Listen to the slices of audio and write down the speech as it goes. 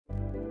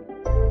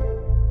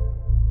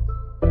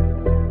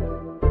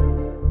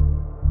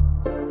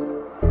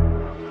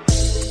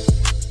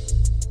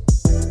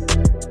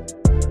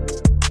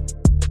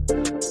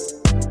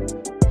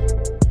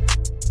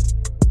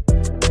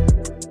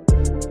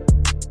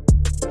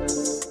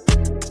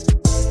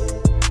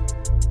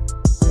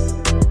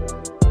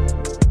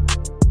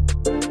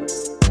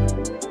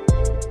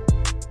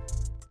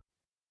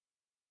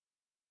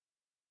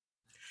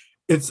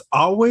It's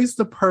always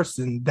the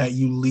person that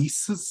you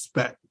least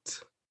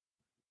suspect.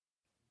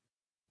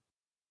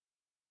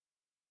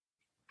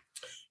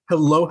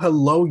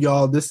 Hello,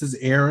 y'all. This is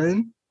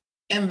Aaron.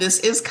 And this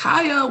is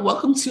Kaya.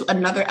 Welcome to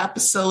another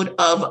episode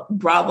of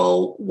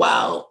Bravo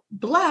While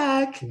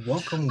Black.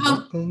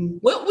 Welcome.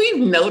 What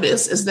we've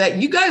noticed is that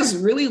you guys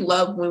really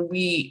love when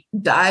we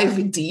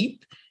dive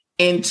deep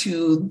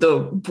into the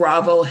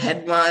Bravo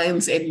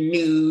headlines and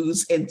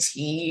news and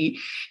tea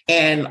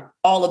and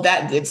all of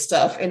that good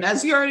stuff. And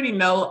as you already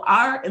know,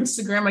 our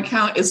Instagram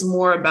account is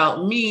more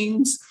about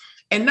memes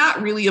and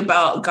not really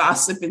about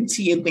gossip and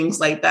tea and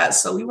things like that.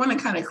 So we want to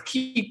kind of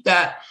keep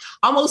that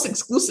almost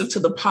exclusive to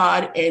the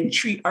pod and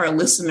treat our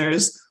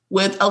listeners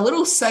with a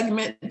little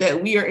segment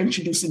that we are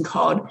introducing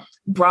called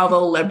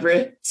Bravo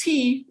Lebre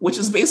Tea, which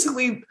is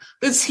basically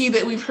the tea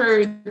that we've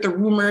heard, the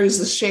rumors,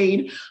 the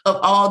shade of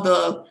all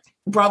the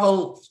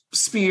Bravo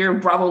spear,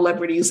 Bravo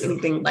celebrities,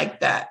 anything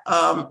like that.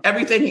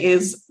 Everything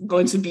is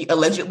going to be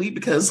allegedly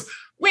because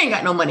we ain't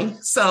got no money.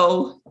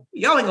 So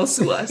y'all ain't gonna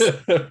sue us.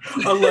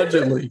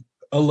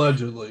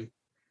 Allegedly.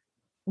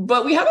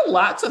 But we have a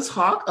lot to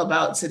talk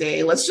about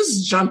today. Let's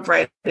just jump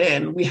right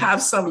in. We have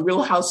some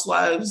Real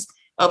Housewives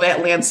of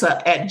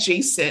Atlanta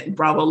adjacent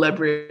Bravo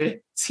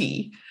celebrity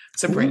tea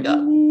to bring up.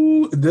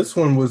 Ooh, this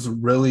one was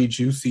really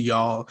juicy,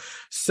 y'all.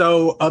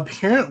 So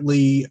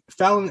apparently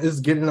Fallon is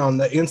getting on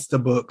the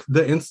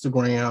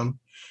Instagram,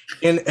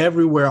 and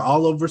everywhere,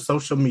 all over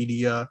social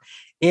media.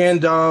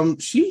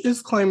 And she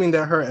is claiming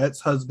that her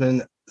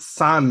ex-husband,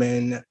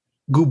 Simon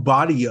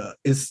Guobadia,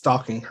 is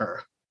stalking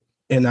her.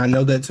 And I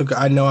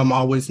know I'm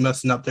always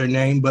messing up their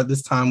name, but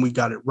this time we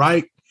got it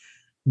right.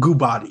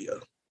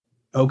 Guobadia.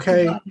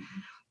 Okay.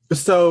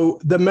 So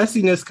the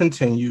messiness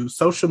continues.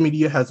 Social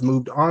media has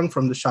moved on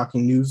from the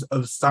shocking news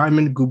of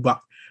Simon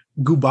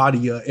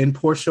Guobadia and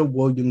Portia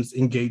Williams'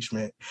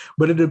 engagement.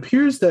 But it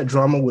appears that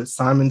drama with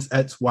Simon's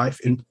ex-wife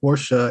and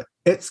Portia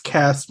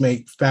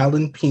ex-castmate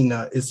Fallon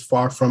Pina is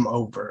far from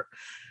over.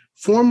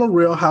 Former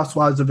Real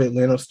Housewives of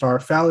Atlanta star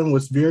Fallon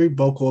was very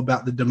vocal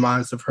about the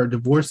demise of her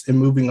divorce and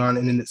moving on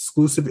in an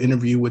exclusive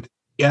interview with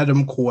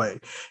Adam Coy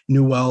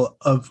Newell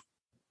of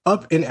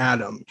Up and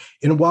Adam.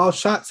 And while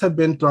shots have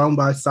been thrown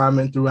by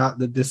Simon throughout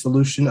the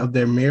dissolution of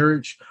their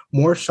marriage,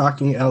 more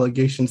shocking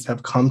allegations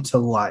have come to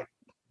light.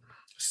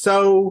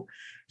 So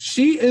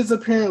she is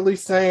apparently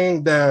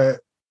saying that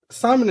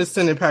Simon is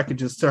sending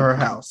packages to her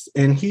house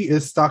and he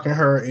is stalking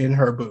her and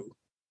her boo.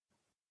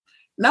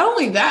 Not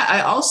only that,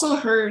 I also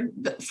heard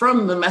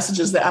from the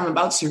messages that I'm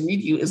about to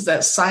read you is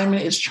that Simon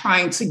is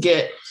trying to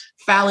get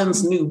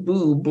Fallon's new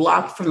boo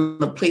blocked from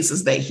the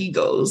places that he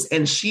goes.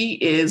 And she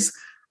is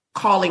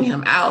calling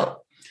him out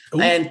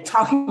and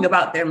talking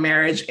about their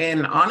marriage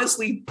and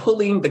honestly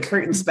pulling the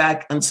curtains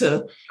back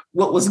into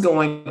what was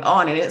going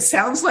on. And it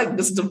sounds like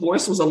this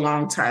divorce was a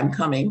long time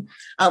coming.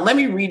 Let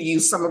me read you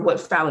some of what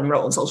Fallon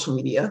wrote on social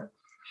media.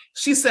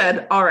 She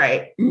said, "All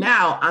right,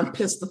 now I'm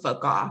pissed the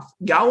fuck off.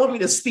 Y'all want me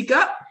to speak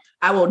up?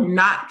 I will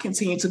not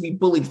continue to be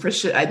bullied for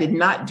shit I did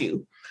not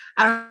do.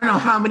 I don't know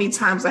how many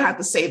times I have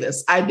to say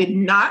this. I did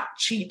not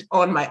cheat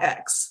on my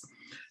ex.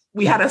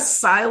 We had a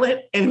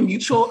silent and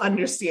mutual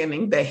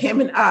understanding that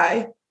him and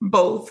I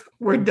both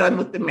were done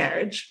with the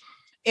marriage.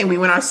 And we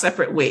went our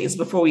separate ways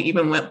before we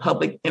even went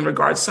public in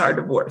regards to our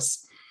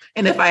divorce.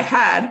 And if I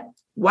had,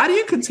 why do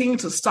you continue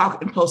to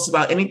stalk and post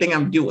about anything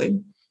I'm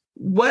doing?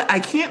 What I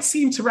can't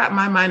seem to wrap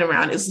my mind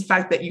around is the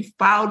fact that you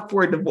filed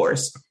for a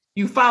divorce.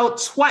 You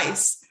filed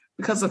twice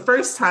because the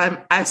first time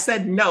I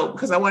said no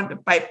because I wanted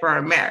to fight for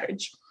our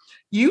marriage.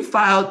 You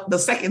filed the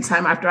second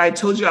time after I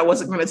told you I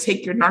wasn't going to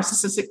take your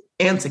narcissistic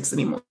antics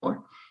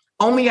anymore.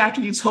 Only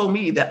after you told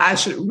me that I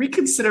should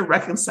reconsider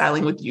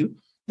reconciling with you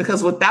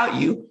because without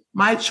you,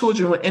 my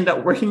children would end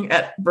up working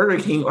at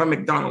Burger King or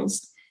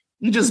McDonald's.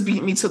 You just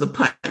beat me to the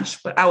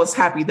punch, but I was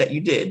happy that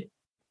you did."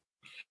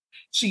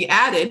 She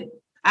added,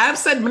 "I have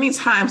said many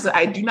times that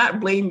I do not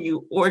blame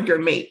you or your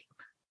mate,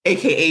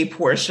 aka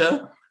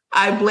Portia.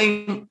 I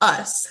blame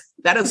us.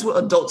 That is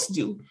what adults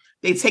do.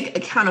 They take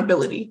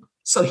accountability.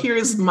 So here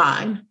is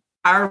mine.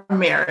 Our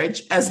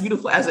marriage, as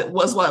beautiful as it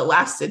was while it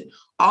lasted,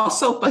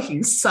 also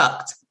fucking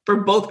sucked for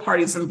both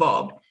parties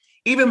involved.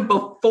 Even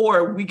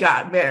before we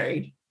got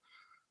married,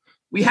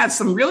 we had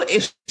some real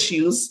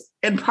issues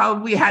and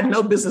probably had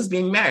no business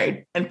being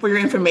married. And for your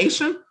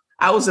information,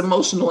 I was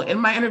emotional in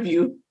my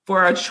interview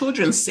for our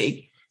children's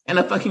sake, and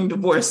a fucking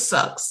divorce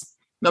sucks,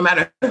 no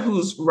matter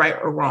who's right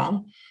or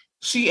wrong."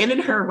 She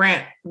ended her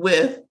rant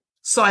with,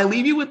 "So I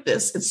leave you with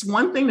this. It's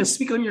one thing to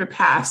speak on your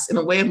past in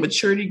a way of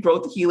maturity,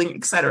 growth, healing,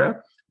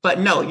 etc. But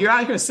no, you're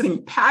out here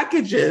sending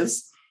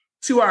packages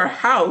to our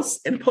house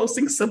and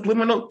posting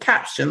subliminal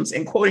captions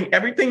and quoting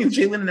everything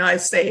Jalen and I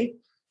say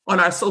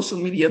on our social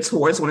media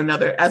towards one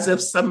another as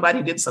if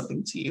somebody did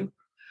something to you.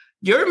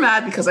 You're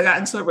mad because I got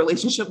into a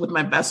relationship with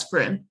my best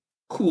friend.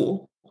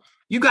 Cool.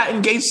 You got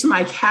engaged to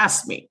my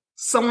castmate,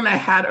 someone I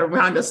had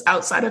around us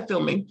outside of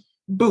filming.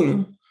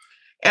 Boom.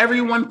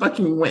 Everyone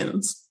fucking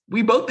wins.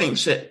 We both ain't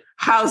shit.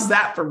 How's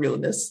that for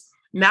realness?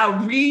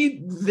 Now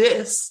read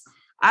this.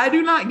 I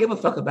do not give a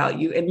fuck about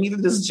you, and neither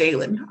does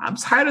Jalen. I'm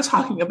tired of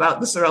talking about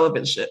this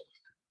irrelevant shit.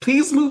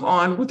 Please move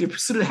on with your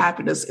pursuit of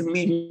happiness and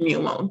leave me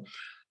alone.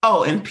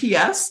 Oh, and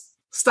P.S.,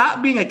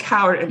 stop being a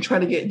coward and try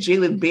to get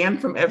Jalen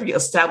banned from every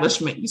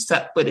establishment you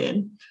set foot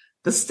in.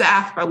 The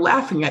staff are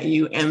laughing at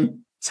you and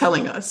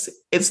telling us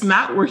it's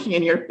not working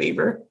in your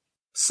favor.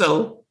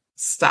 So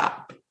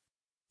stop.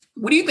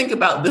 What do you think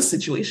about this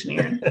situation,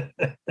 Aaron?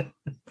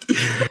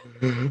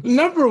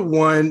 Number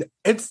one,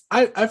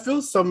 I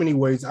feel so many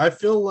ways. I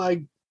feel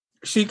like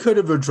she could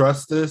have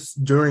addressed this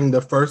during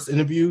the first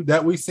interview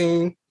that we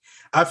seen.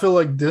 I feel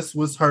like this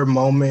was her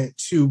moment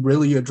to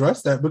really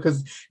address that,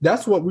 because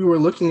that's what we were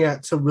looking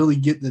at to really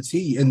get the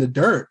tea in the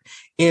dirt.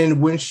 And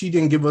when she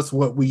didn't give us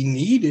what we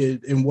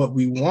needed and what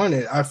we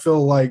wanted, I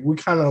feel like we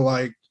kind of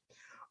like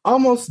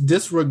almost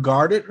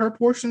disregarded her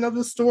portion of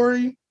the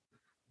story.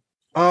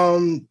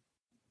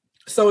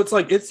 So it's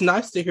like, it's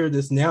nice to hear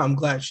this now. I'm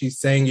glad she's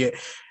saying it.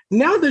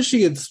 Now that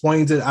she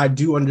explains it, I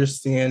do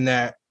understand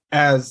that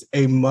as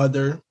a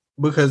mother,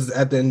 because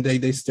at the end of the day,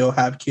 they still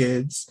have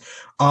kids.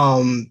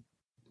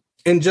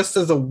 And just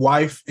as a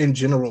wife in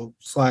general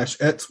 /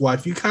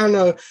 ex-wife, you kind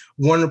of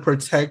want to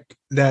protect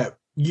that,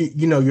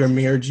 you know, your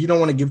marriage. You don't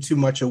want to give too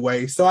much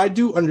away. So I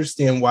do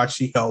understand why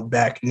she held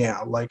back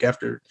now, like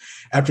after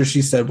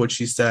she said what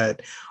she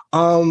said.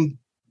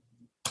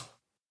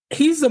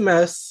 He's a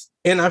mess.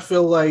 And I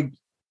feel like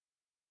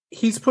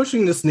he's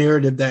pushing this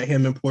narrative that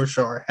him and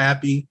Portia are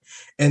happy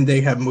and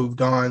they have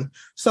moved on.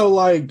 So,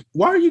 like,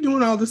 why are you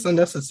doing all this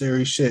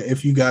unnecessary shit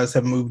if you guys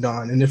have moved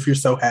on and if you're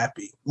so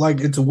happy? Like,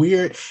 it's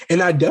weird.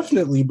 And I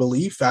definitely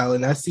believe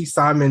Fallon. I see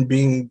Simon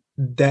being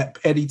that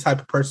petty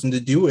type of person to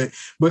do it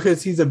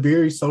because he's a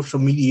very social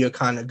media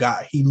kind of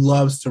guy. He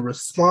loves to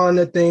respond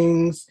to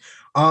things,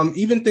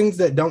 even things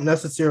that don't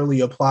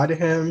necessarily apply to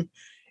him.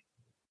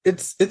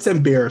 It's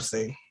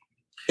embarrassing.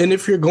 And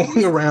if you're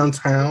going around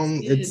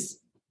town,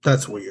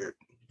 that's weird.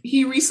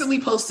 He recently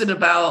posted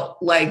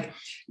about like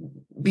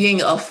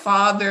being a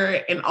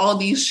father and all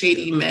these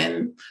shady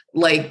men,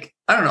 like,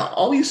 I don't know,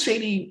 all these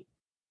shady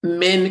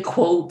men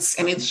quotes.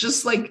 And it's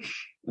just like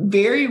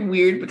very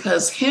weird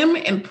because him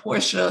and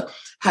Portia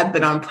have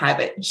been on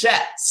private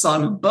jets,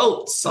 on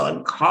boats,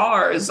 on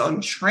cars,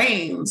 on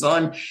trains,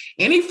 on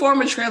any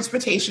form of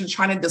transportation,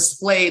 trying to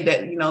display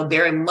that, you know,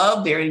 they're in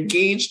love, they're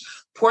engaged.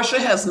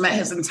 Portia has met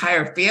his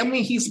entire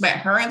family. He's met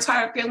her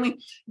entire family.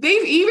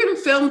 They've even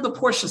filmed the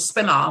Portia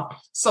spinoff.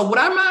 So what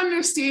I'm not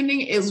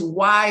understanding is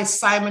why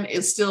Simon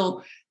is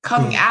still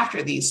coming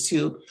after these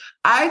two.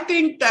 I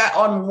think that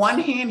on one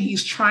hand,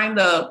 he's trying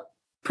to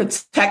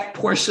protect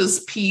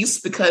Portia's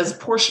peace because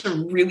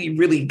Portia really,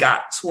 really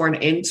got torn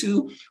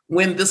into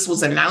when this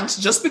was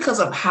announced, just because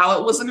of how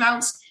it was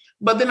announced.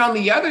 But then on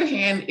the other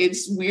hand,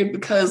 it's weird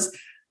because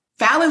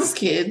Fallon's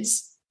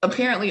kids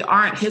apparently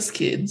aren't his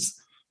kids.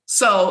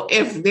 So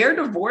if they're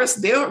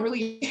divorced, they don't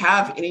really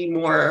have any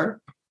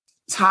more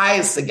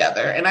ties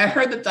together. And I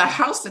heard that the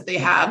house that they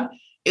have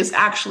is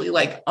actually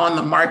like on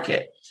the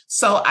market.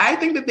 So I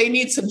think that they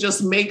need to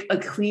just make a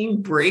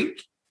clean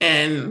break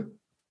and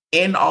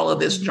end all of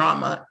this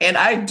drama. And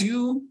I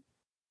do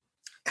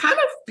kind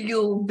of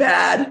feel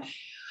bad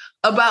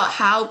about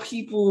how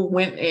people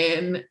went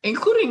in,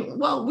 including,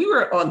 well, we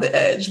were on the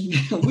edge.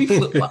 We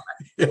flipped back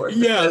and forth.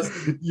 Yeah.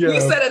 We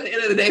said at the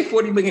end of the day,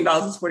 $40 million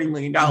is $40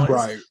 million.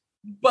 Right.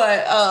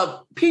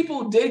 But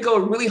people did go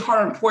really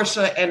hard on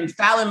Portia, and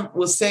Fallon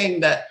was saying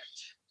that,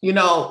 you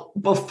know,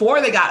 before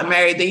they got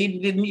married, they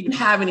didn't even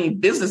have any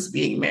business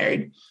being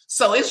married.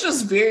 So it's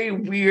just very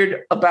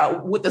weird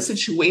about what the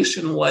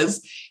situation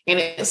was. And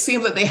it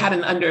seems that they had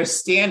an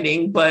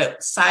understanding,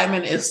 but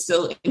Simon is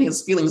still in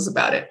his feelings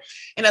about it.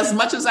 And as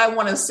much as I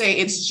want to say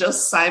it's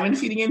just Simon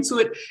feeding into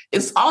it,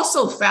 it's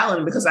also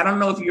Fallon, because I don't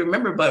know if you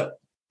remember, but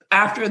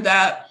after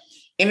that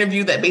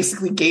interview that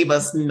basically gave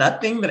us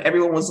nothing that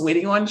everyone was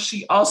waiting on,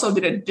 she also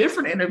did a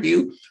different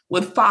interview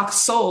with Fox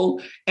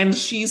Soul, and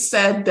she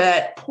said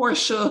that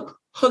Portia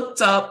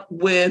hooked up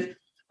with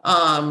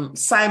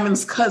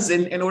Simon's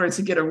cousin in order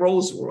to get a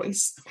Rolls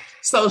Royce.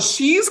 So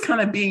she's kind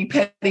of being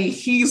petty,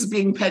 he's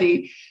being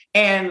petty,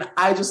 and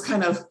I just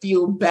kind of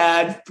feel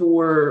bad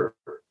for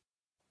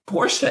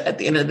Portia at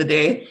the end of the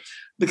day,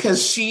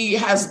 because she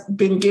has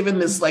been given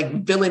this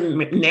like villain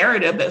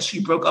narrative that she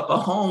broke up a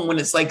home when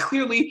it's like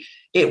clearly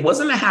it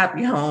wasn't a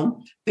happy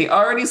home. They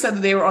already said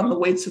that they were on the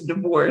way to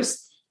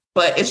divorce,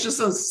 but it's just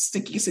a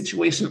sticky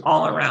situation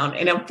all around.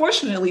 And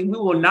unfortunately, we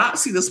will not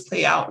see this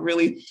play out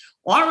really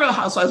on Real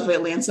Housewives of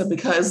Atlanta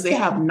because they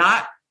have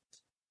not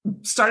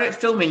started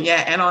filming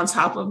yet. And on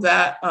top of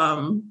that,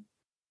 Fallon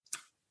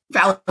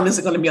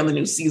isn't going to be on the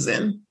new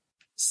season.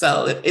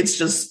 So it's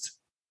just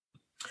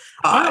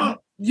odd.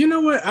 You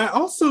know what? I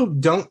also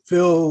don't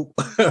feel,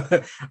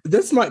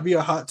 this might be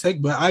a hot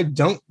take, but I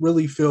don't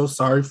really feel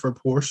sorry for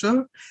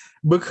Portia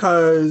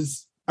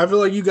because I feel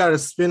like you got a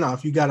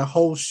spinoff. You got a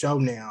whole show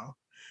now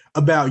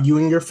about you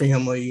and your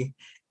family,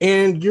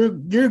 and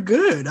you're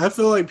good. I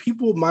feel like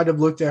people might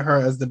have looked at her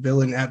as the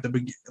villain at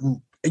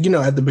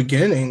the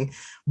beginning,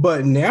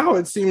 but now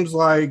it seems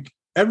like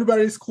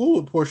everybody's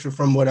cool with Portia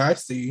from what I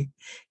see.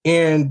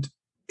 And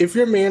if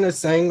your man is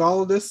saying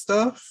all of this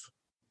stuff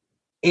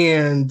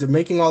and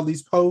making all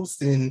these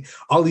posts and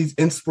all these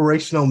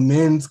inspirational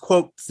men's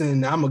quotes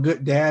and I'm a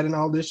good dad and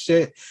all this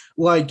shit,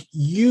 like,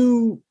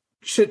 you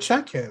should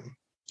check him.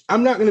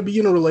 I'm not going to be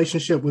in a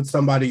relationship with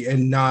somebody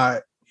and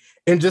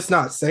just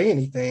not say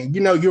anything.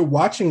 You know, you're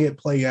watching it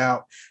play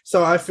out.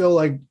 So I feel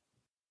like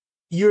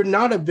you're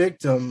not a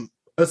victim,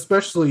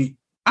 especially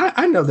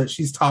I know that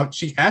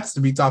she has to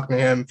be talking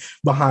to him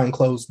behind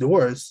closed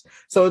doors.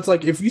 So it's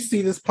like, if you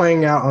see this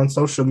playing out on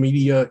social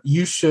media,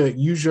 you should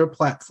use your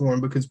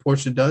platform, because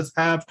Portia does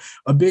have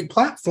a big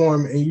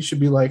platform, and you should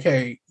be like,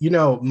 hey, you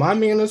know, my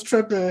man is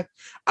tripping.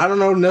 I don't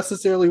know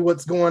necessarily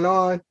what's going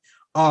on,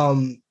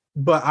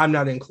 but I'm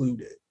not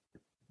included.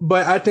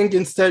 But I think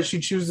instead she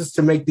chooses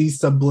to make these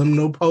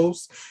subliminal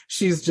posts.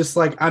 She's just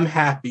like, I'm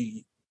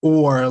happy,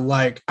 or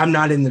like, I'm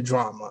not in the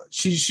drama.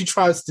 She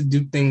tries to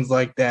do things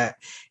like that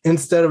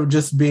instead of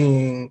just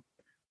being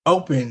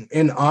open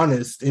and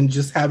honest and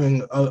just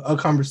having a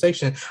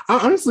conversation. I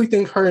honestly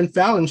think her and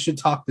Fallon should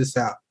talk this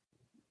out.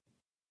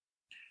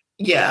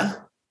 Yeah.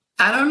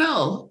 I don't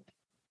know.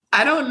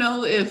 I don't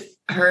know if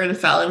her and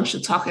Fallon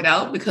should talk it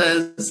out,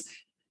 because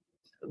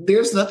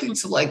there's nothing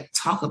to like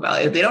talk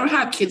about. If they don't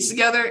have kids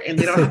together and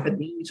they don't have to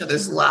be in each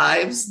other's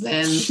lives,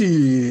 then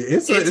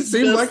it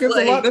seems like it's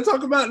a lot to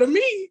talk about to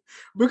me,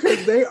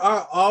 because they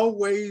are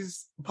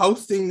always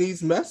posting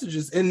these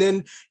messages. And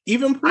then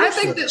even Portia, I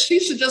think that she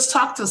should just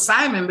talk to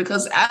Simon,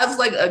 because as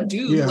like a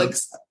dude, like,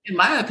 in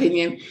my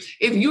opinion,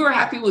 if you are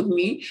happy with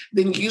me,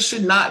 then you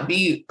should not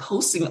be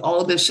posting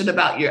all this shit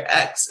about your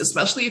ex,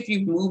 especially if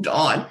you've moved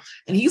on.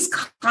 And he's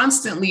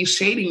constantly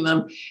shading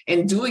them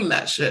and doing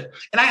that shit.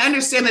 And I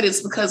understand that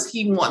it's because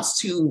he wants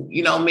to,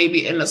 you know,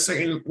 maybe in a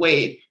certain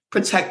way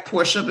protect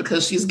Portia,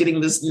 because she's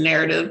getting this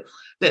narrative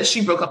that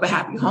she broke up a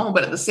happy home.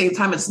 But at the same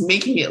time, it's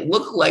making it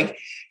look like,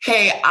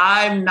 hey,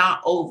 I'm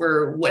not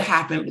over what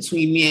happened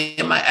between me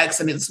and my ex.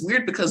 And it's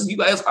weird, because you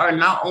guys are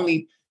not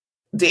only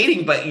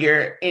dating, but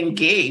you're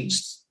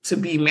engaged to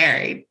be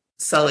married.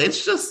 So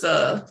it's just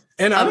a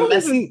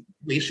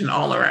situation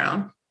all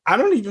around. I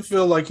don't even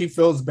feel like he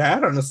feels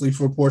bad, honestly,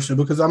 for Portia,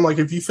 because I'm like,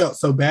 if you felt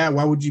so bad,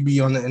 why would you be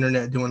on the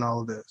internet doing all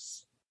of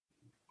this?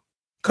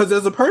 Because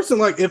as a person,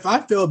 like, if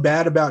I feel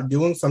bad about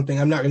doing something,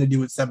 I'm not going to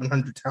do it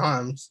 700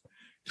 times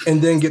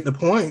and then get the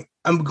point.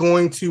 I'm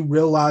going to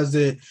realize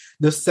it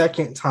the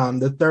second time,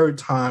 the third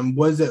time.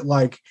 Was it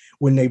like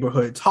when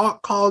Neighborhood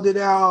Talk called it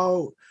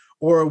out?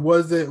 Or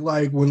was it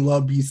like when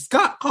Love B.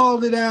 Scott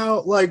called it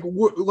out? Like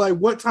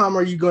what time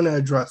are you going to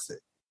address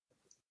it?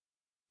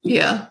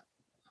 Yeah,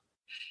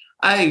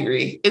 I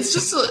agree. It's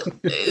just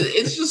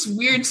it's just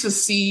weird to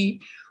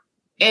see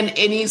in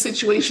any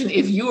situation.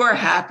 If you are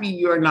happy,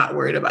 you're not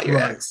worried about your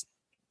ex.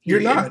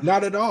 You're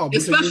not at all.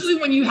 Especially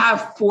when you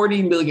have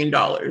 $40 million.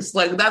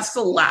 Like, that's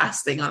the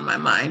last thing on my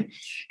mind.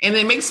 And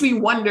it makes me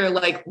wonder,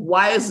 like,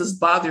 why is this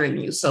bothering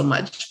you so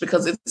much?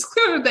 Because it's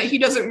clear that he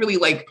doesn't really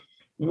like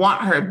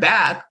want her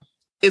back.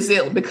 Is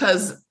it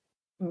because,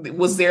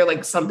 was there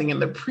like something in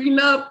the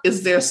prenup?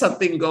 Is there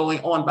something going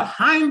on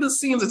behind the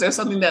scenes? Is there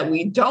something that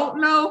we don't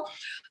know?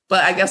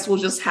 But I guess we'll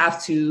just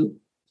have to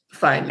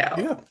find out.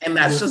 Yeah. And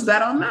that's just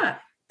that on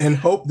that. And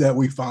hope that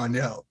we find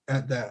out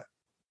at that.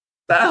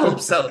 I hope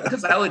so,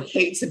 because I would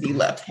hate to be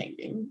left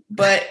hanging.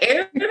 But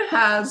Aaron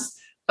has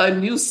a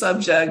new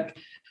subject.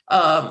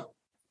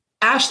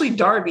 Ashley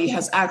Darby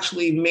has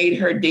actually made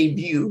her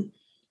debut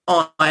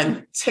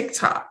on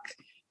TikTok.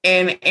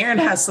 And Aaron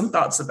has some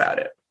thoughts about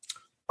it.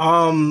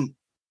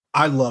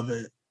 I love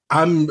it.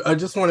 I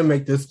just want to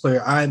make this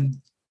clear.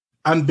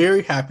 I'm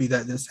very happy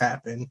that this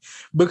happened,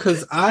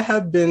 because I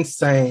have been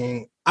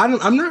saying,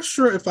 I'm not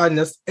sure if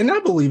and I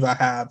believe I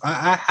have.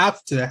 I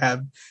have to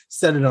have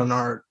said it on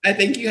our I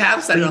think you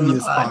have said it on the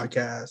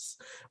podcast.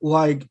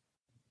 Like,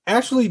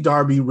 Ashley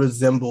Darby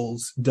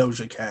resembles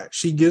Doja Cat.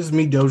 She gives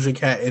me Doja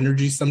Cat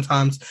energy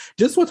sometimes,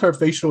 just with her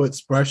facial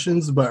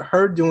expressions, but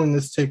her doing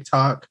this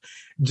TikTok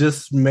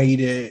just made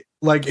it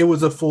like it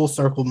was a full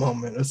circle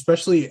moment,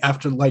 especially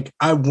after like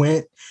I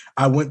went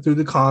through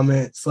the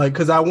comments, like,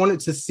 because I wanted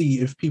to see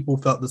if people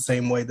felt the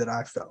same way that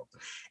I felt.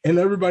 And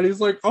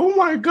everybody's like, oh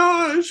my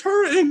gosh,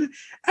 her and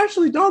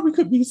Ashley Darby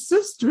could be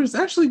sisters.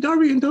 Ashley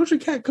Darby and Doja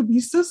Cat could be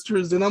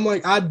sisters. And I'm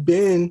like, I've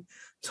been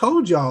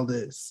told y'all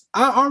this.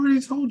 I already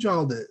told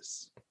y'all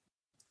this.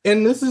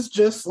 And this is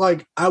just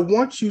like, I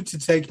want you to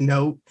take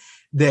note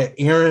that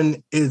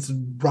Aaron is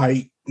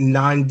right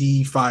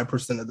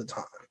 95% of the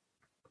time.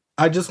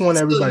 I just want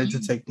everybody to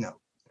take note.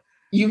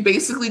 You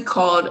basically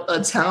called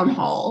a town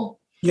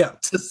hall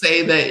to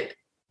say that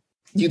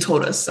you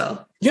told us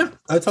so. Yeah,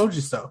 I told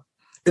you so.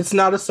 It's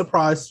not a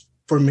surprise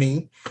for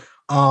me.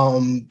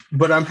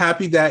 But I'm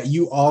happy that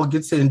you all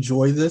get to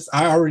enjoy this.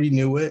 I already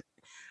knew it.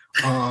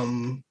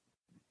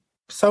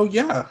 So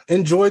yeah,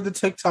 enjoy the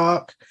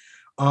TikTok.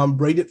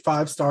 Rate it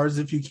 5 stars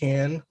if you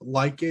can.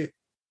 Like it,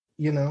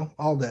 you know,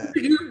 all that.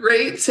 You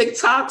rate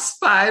TikToks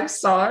 5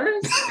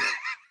 stars?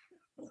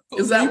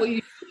 Is that what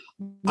you...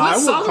 I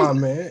would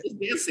comment.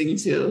 Dancing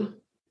to?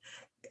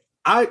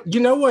 You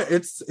know what?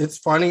 It's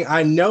funny.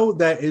 I know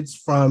that it's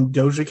from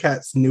Doja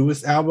Cat's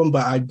newest album,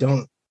 but I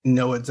don't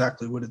know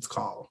exactly what it's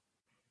called.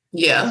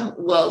 Yeah,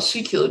 well,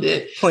 she killed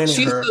it. Planet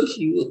She's Her. so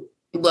cute.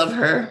 Love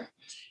her.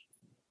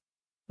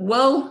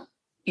 Well,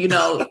 you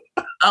know,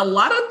 a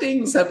lot of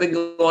things have been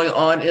going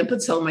on in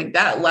Potomac.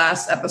 That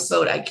last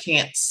episode, I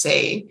can't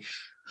say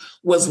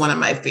was one of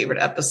my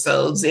favorite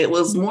episodes. It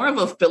was more of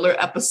a filler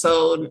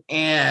episode,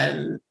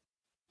 and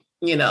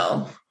you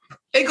know,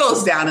 it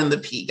goes down in the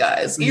P,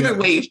 guys. Either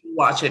way, you should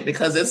watch it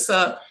because it's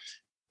a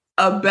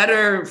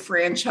better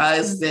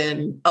franchise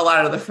than a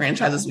lot of the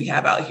franchises we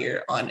have out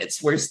here on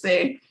its worst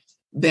day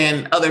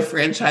than other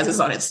franchises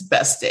on its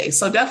best day.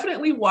 So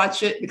definitely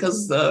watch it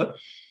because the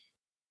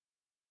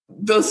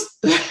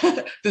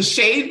the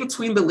shade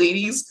between the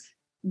ladies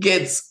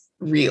gets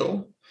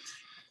real.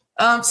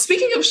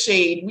 Speaking of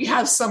shade, we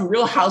have some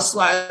Real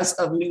Housewives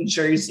of New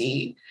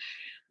Jersey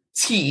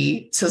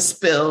tea to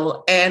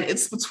spill, and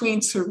it's between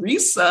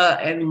Teresa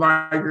and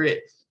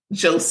Margaret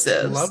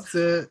Josephs. Loves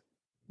it.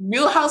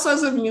 Real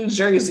Housewives of New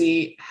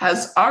Jersey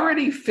has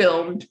already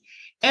filmed,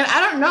 and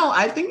I don't know.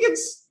 I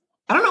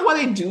don't know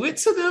why they do it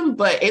to them,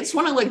 but it's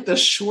one of like the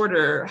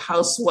shorter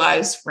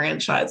Housewives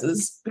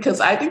franchises because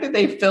I think that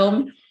they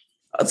filmed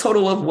a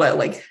total of what,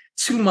 like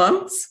 2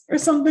 months or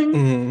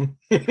something.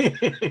 And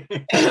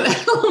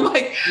I'm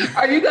like,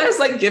 are you guys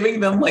like giving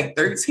them like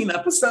 13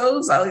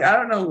 episodes? I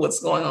don't know what's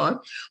going on,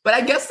 but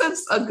I guess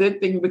that's a good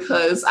thing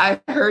because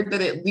I heard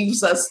that it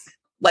leaves us,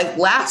 like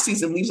last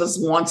season, leaves us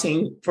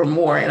wanting for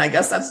more. And I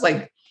guess that's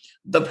like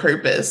the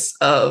purpose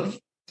of,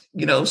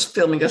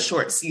 filming a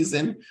short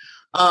season.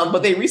 But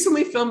they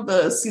recently filmed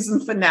the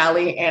season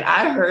finale, and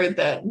I heard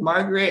that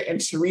Margaret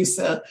and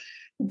Teresa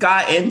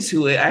got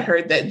into it. I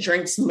heard that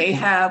drinks may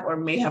have or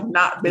may have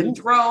not been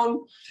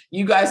thrown.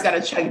 You guys got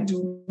to check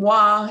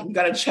Dumois. You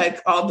got to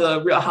check all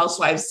the Real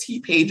Housewives tea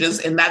pages,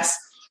 and that's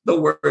the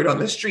word on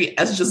the street,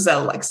 as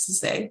Giselle likes to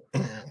say.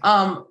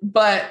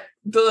 But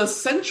the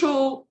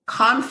central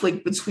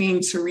conflict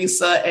between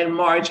Teresa and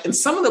Marge, and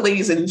some of the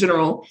ladies in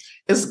general,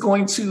 is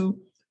going to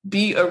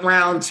be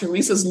around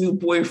Teresa's new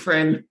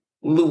boyfriend,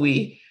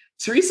 Louis.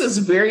 Teresa's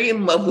very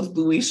in love with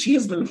Louis. She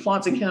has been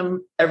flaunting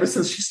him ever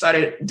since she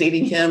started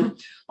dating him.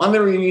 On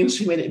the reunion,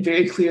 she made it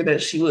very clear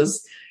that she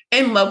was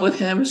in love with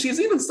him. She's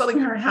even selling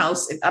her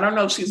house. I don't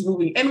know if she's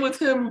moving in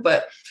with him,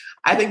 but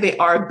I think they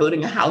are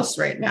building a house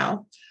right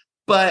now.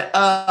 But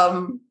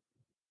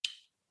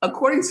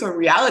according to a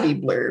reality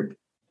blurb,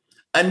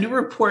 a new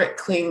report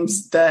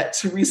claims that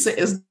Teresa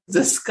is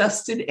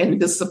disgusted and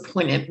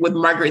disappointed with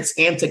Margaret's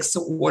antics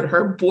toward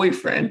her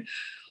boyfriend,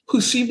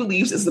 who she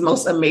believes is the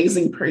most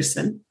amazing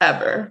person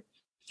ever.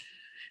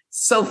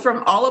 So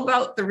from All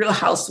About the Real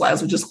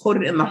Housewives, which is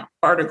quoted in the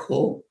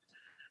article,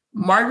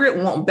 Margaret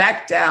won't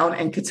back down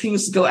and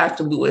continues to go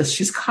after Louis.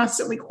 She's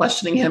constantly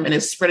questioning him and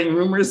is spreading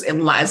rumors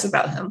and lies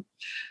about him.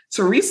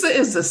 Teresa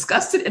is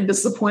disgusted and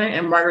disappointed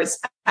in Margaret's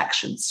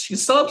actions.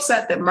 She's so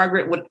upset that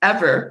Margaret would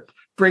ever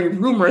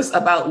bring rumors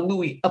about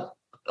Louis up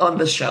on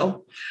the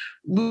show.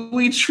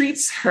 Louis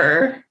treats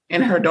her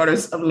and her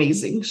daughters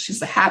amazing. She's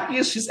the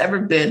happiest she's ever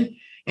been,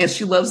 and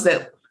she loves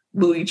that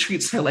Louis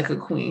treats her like a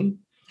queen.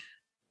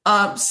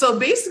 So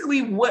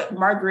basically what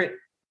Margaret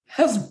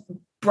has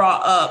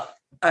brought up,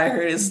 I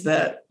heard, is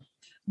that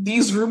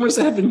these rumors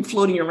that have been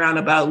floating around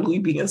about Louis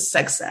being a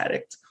sex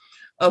addict.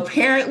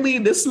 Apparently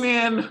this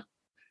man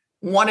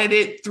wanted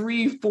it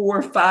 3,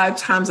 4, 5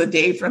 times a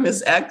day from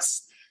his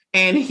ex,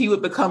 and he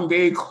would become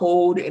very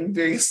cold and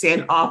very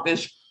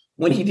standoffish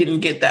when he didn't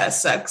get that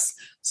sex.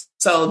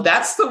 So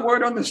that's the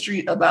word on the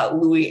street about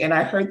Louis. And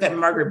I heard that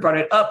Margaret brought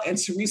it up, and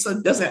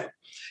Teresa doesn't,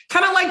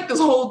 kind of like this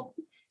whole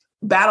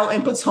battle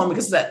in Potomac,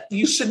 is that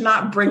you should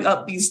not bring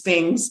up these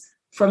things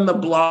from the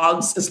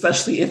blogs,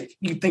 especially if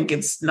you think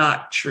it's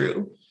not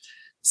true.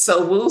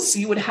 So we'll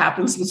see what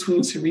happens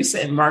between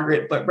Teresa and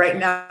Margaret. But right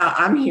now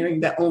I'm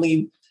hearing that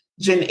only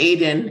Jen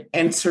Aiden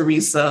and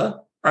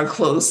Teresa are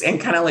close, and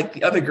kind of like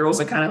the other girls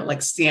are kind of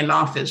like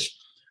standoffish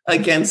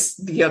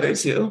against the other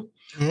two.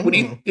 What do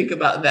you think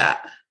about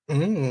that?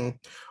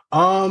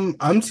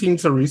 I'm team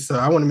Teresa.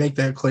 I want to make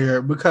that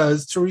clear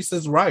because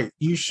Teresa's right.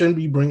 You shouldn't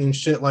be bringing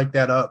shit like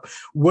that up.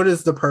 What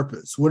is the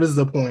purpose? What is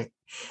the point?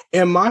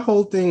 And my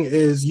whole thing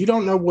is, you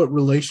don't know what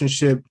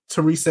relationship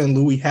Teresa and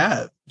Louis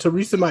have.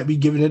 Teresa might be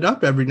giving it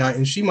up every night,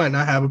 and she might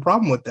not have a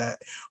problem with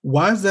that.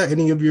 Why is that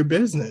any of your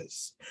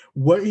business?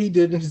 What he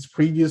did in his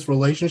previous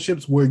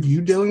relationships, were you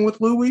dealing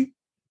with Louis?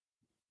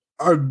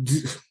 Or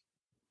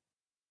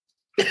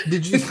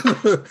did you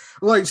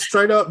like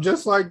straight up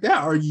just like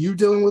that? Are you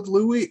dealing with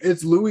Louis?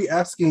 Is Louis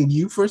asking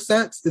you for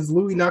sex? Is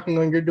Louis knocking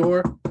on your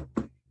door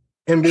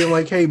and being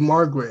like, hey,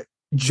 Margaret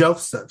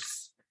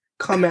Josephs,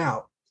 come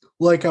out.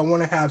 Like, I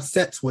want to have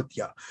sex with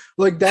you.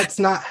 Like, that's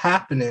not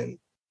happening.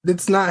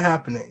 It's not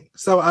happening.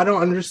 So I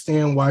don't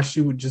understand why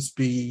she would just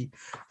be,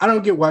 I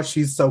don't get why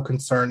she's so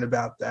concerned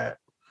about that.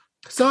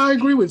 So I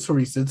agree with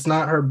Teresa. It's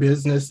not her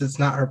business. It's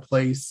not her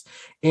place.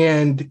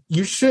 And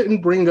you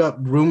shouldn't bring up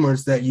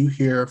rumors that you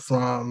hear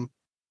from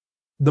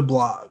the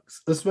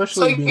blogs,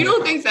 especially. So you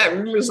don't think that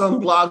rumors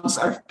on blogs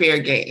are fair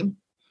game?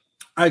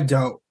 I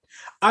don't.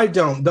 I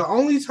don't. The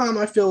only time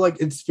I feel like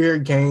it's fair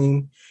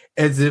game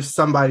is if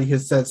somebody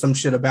has said some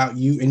shit about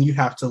you and you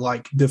have to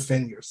like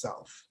defend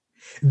yourself.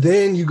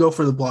 Then you go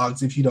for the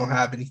blogs if you don't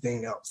have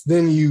anything else.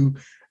 Then you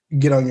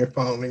get on your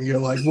phone and you're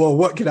like, well,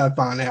 what can I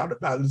find out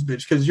about this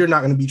bitch? Because you're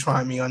not going to be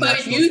trying me on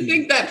But you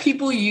think that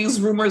people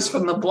use rumors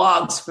from the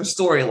blogs for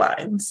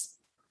storylines.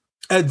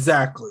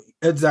 Exactly.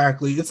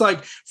 It's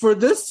like for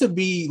this to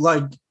be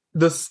like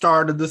the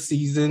start of the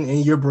season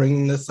and you're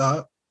bringing this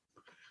up,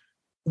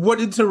 what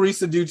did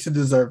Teresa do to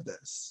deserve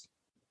this?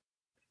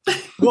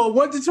 Well,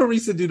 what did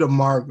Teresa do to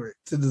Margaret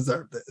to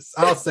deserve this?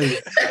 I'll say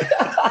it.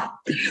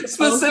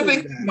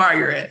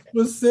 Margaret.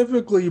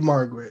 Specifically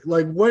Margaret.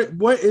 Like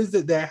what is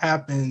it that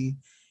happened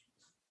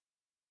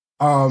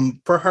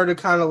for her to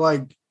kind of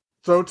like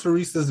throw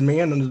Teresa's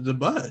man under the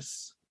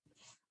bus?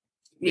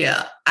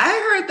 Yeah. I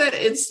heard that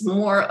it's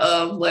more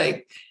of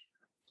like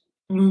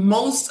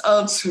most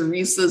of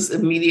Teresa's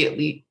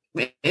immediate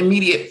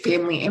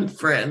family and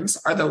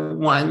friends are the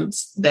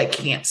ones that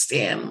can't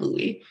stand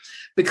Louis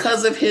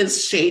because of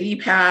his shady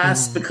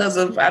past, because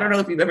of, I don't know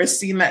if you've ever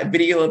seen that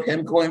video of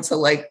him going to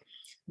like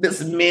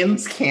this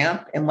men's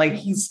camp and like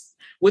he's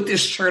with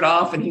his shirt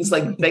off and he's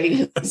like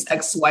begging his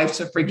ex-wife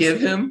to forgive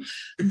him.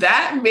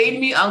 That made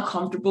me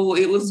uncomfortable.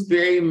 It was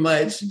very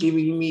much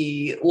giving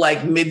me like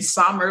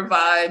Midsommar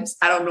vibes.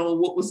 I don't know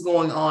what was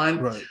going on.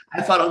 Right.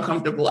 I felt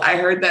uncomfortable. I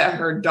heard that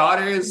her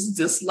daughters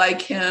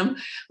dislike him.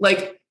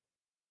 Like,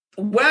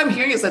 what I'm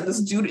hearing is that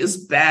this dude is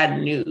bad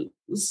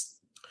news.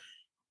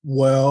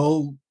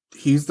 Well,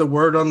 he's the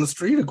word on the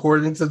street,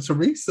 according to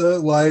Teresa.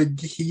 Like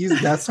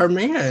that's her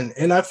man.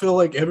 And I feel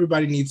like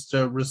everybody needs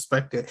to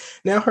respect it.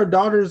 Now, her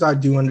daughters, I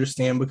do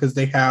understand because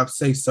they have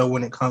say so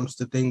when it comes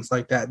to things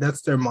like that.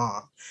 That's their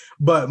mom.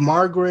 But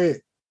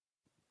Margaret,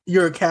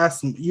 you're a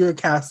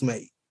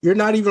castmate. You're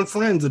not even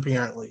friends,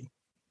 apparently.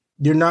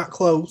 You're not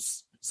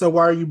close. So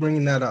why are you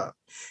bringing that up?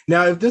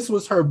 Now, if this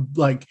was her,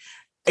 like,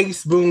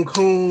 Ace Boon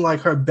Coon, like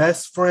her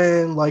best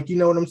friend, like, you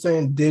know what I'm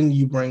saying? Then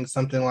you bring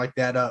something like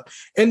that up.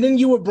 And then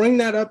you would bring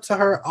that up to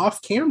her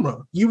off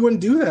camera. You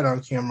wouldn't do that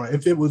on camera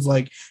if it was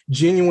like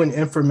genuine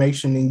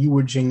information and you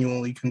were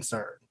genuinely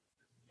concerned.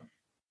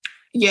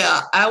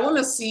 Yeah, I want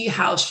to see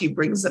how she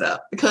brings it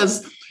up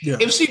because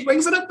if she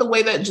brings it up the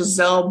way that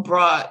Giselle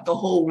brought the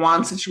whole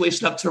Juan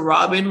situation up to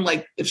Robin,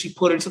 like if she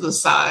put her to the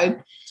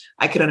side,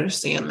 I could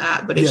understand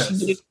that. But if she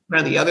did it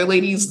for the other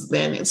ladies,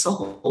 then it's a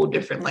whole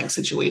different like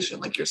situation,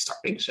 like you're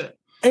starting shit.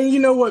 And you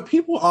know what?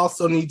 People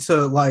also need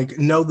to like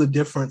know the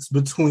difference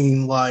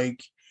between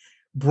like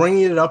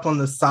bringing it up on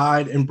the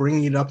side and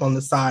bringing it up on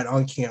the side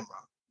on camera.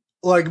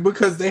 Like,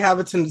 because they have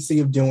a tendency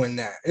of doing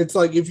that. It's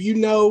like, if you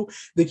know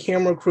the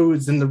camera crew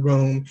is in the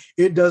room,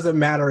 it doesn't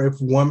matter if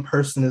one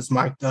person is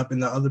mic'd up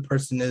and the other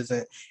person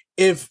isn't.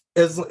 If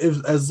as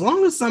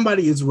long as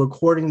somebody is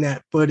recording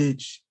that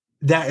footage,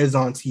 that is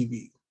on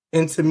TV.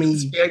 And to me,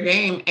 it's fair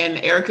game. And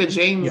Erica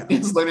Jane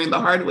is learning the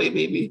hard way,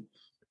 baby.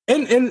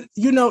 And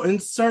you know, in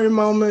certain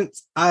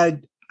moments, I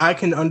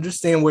can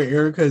understand where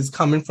Erica is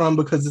coming from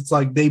because it's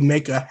like they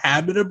make a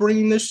habit of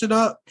bringing this shit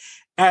up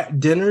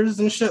at dinners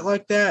and shit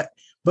like that.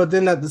 But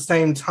then at the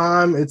same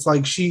time, it's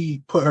like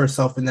she put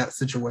herself in that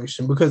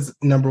situation because,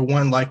 number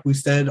one, like we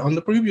said on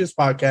the previous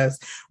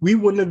podcast, we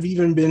wouldn't have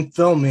even been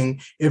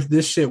filming if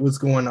this shit was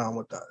going on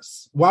with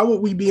us. Why would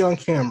we be on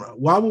camera?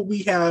 Why would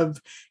we have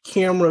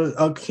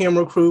a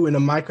camera crew and a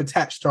mic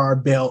attached to our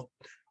belt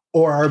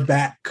or our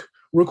back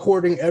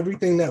recording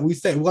everything that we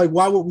say? Like,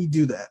 why would we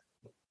do that?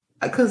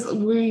 Because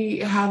we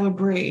have a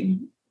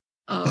brain.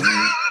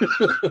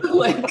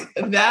 Like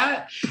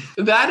that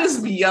is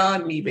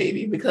beyond me,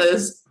 baby,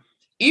 because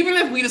even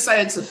if we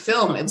decided to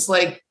film, it's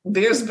like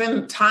there's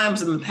been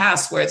times in the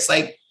past where it's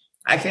like,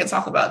 I can't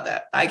talk about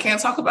that. I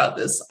can't talk about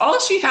this. All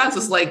she has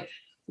is like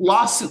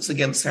lawsuits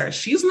against her.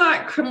 She's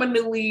not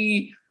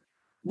criminally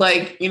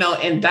like, you know,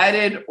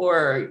 indicted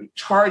or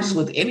charged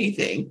with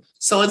anything.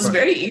 So it's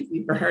very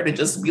easy for her to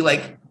just be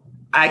like,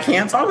 I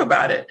can't talk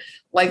about it.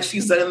 Like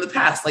she's done in the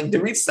past, like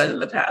Dorit's done in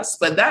the past.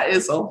 But that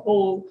is a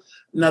whole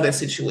nother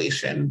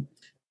situation.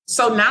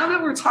 So now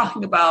that we're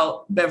talking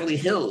about Beverly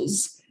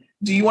Hills,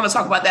 do you want to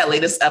talk about that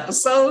latest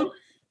episode?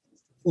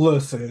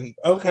 Listen,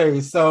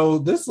 okay, so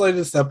this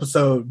latest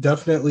episode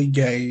definitely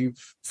gave,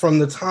 from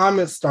the time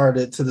it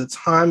started to the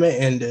time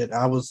it ended,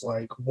 I was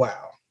like,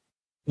 wow,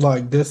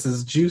 like this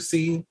is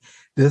juicy,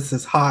 this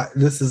is hot,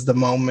 this is the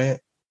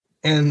moment.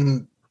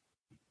 And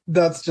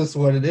that's just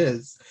what it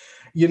is.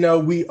 You know,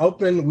 we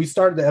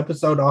started the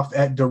episode off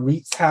at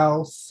Dorit's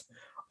house.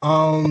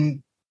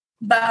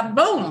 Ba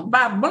boom,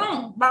 ba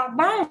boom, ba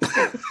boom.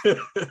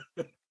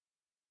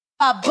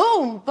 Ba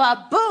boom,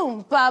 ba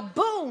boom, ba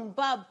boom,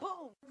 ba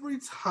boom. Every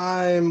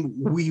time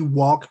we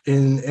walk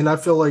in, and I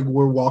feel like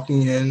we're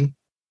walking in,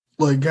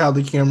 like how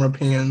the camera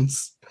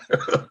pans.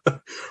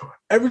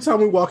 Every time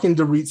we walk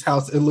into Dorit's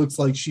house, it looks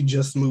like she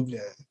just moved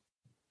in.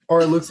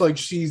 Or it looks like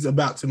she's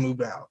about to move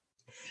out.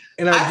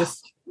 And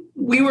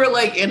we were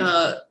like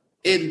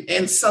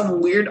in some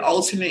weird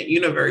alternate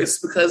universe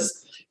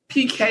because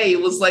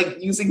PK was like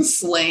using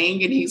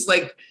slang and he's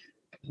like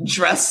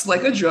dressed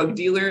like a drug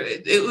dealer.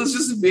 It was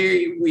just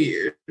very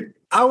weird.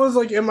 I was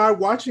like, am I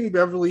watching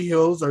Beverly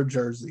Hills or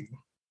Jersey?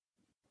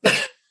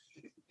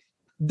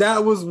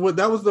 That was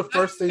the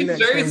first thing that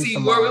Jersey,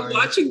 came to where mind. we're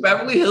watching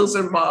Beverly Hills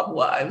or Mob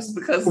Wives,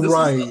 because this is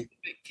a bit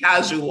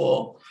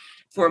casual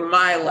for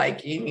my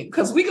liking.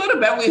 Because we go to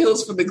Beverly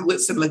Hills for the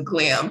glitz and the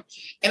glam,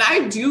 and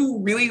I do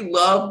really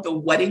love the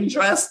wedding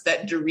dress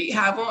that Dorit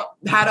had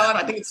on.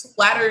 I think it's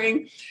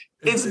flattering.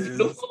 It's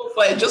beautiful,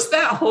 but just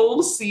that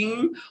whole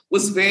scene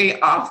was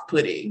very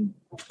off-putting.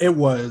 It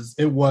was.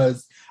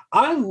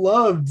 I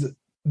loved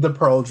the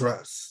pearl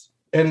dress,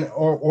 and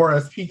or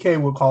as PK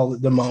would call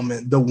it,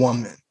 the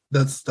woman.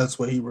 That's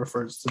what he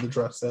refers to the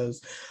dress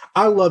as.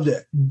 I loved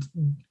it.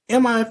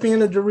 Am I a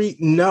fan of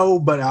Dorit? No,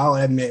 but I'll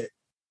admit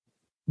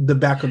the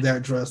back of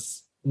that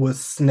dress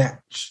was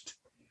snatched,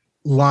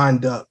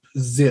 lined up,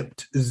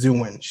 zipped,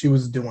 zooing. She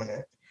was doing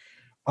it.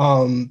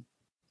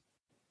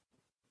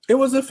 It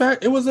was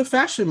a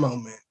fashion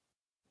moment.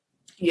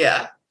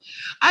 Yeah,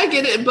 I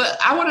get it, but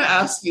I want to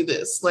ask you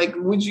this: like,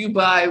 would you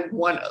buy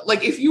one?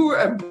 Like, if you were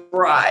a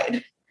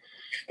bride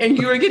and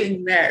you were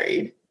getting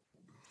married,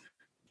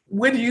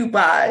 would you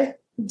buy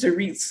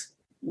Dorit's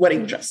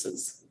wedding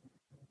dresses?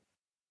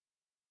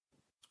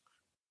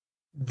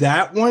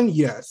 That one,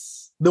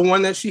 yes. The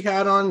one that she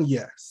had on,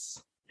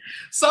 yes.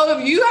 So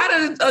if you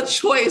had a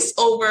choice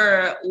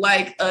over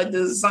like a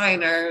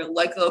designer,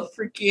 like a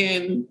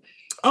freaking...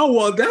 Oh,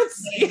 well,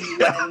 that's...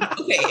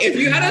 Okay, if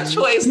you had a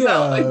choice,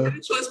 like you had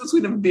a choice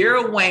between a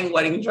Vera Wang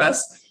wedding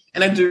dress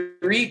and a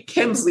Dorit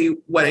Kemsley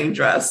wedding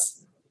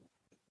dress,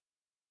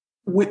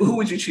 who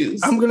would you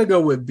choose? I'm going to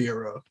go with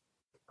Vera.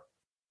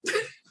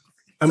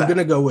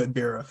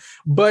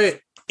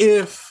 But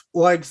if,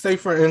 like, say,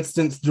 for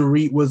instance,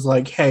 Dorit was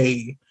like,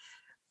 hey,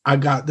 I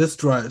got this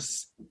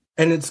dress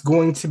and it's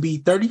going to be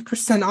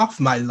 30% off,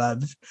 my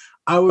love,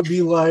 I would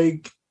be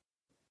like,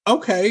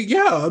 okay,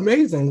 yeah,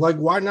 amazing. Like,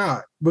 why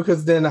not?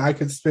 Because then I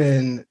could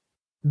spend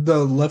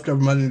the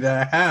leftover money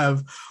that I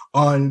have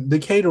on the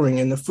catering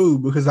and the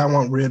food, because I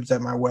want ribs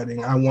at my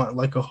wedding. I want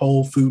like a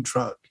whole food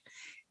truck.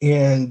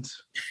 And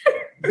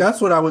that's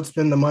what I would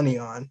spend the money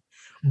on.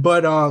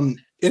 But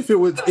if it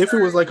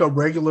was like a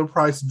regular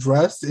price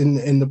dress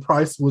and the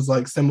price was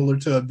like similar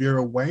to a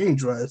Vera Wang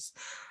dress,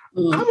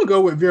 I'm gonna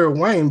go with Vera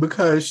Wang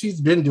because she's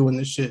been doing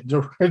this shit.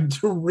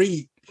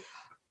 Dorit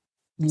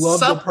love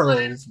the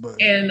pearls, but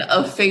in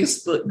a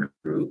Facebook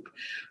group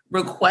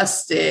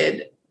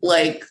requested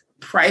like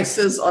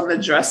prices on the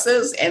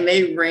dresses, and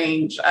they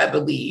range, I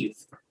believe,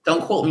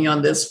 don't quote me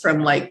on this, from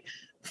like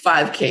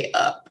 $5,000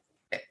 up,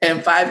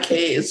 and $5,000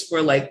 is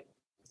for like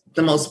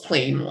the most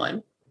plain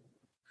one.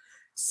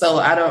 So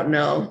I don't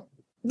know.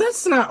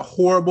 That's not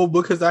horrible,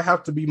 because I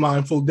have to be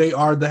mindful. They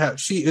are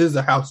she is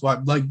a housewife.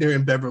 Like, they're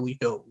in Beverly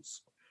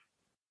Hills.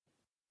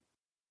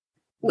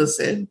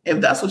 Listen,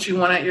 if that's what you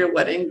want at your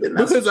wedding, then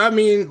that's because I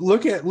mean,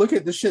 look at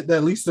the shit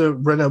that Lisa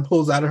Rinna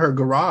pulls out of her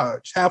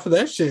garage. Half of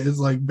that shit is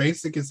like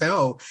basic as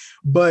hell.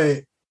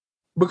 But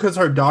because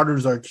her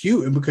daughters are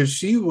cute and because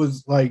she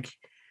was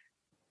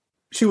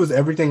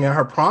everything at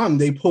her prom,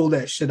 they pulled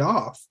that shit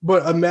off.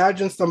 But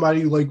imagine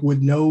somebody like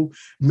with no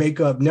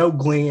makeup, no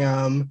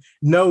glam,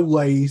 no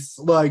lace,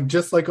 like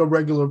just like a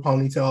regular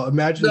ponytail.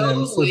 Imagine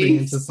them slipping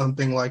into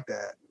something like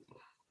that.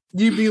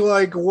 You'd be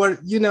like, what,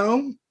 you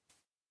know?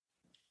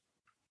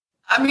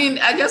 I mean,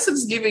 I guess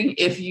it's giving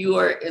if you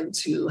are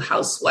into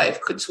housewife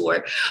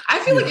couture. I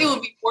feel like it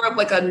would be more of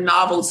like a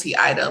novelty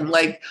item.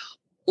 Like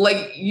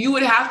you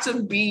would have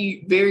to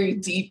be very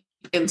deep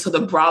into the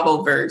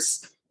Bravo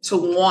verse to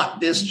want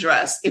this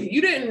dress. If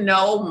you didn't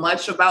know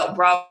much about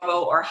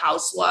Bravo or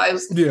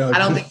Housewives, I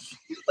don't think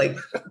you could like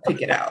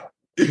pick it out.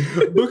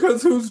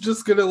 Because who's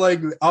just gonna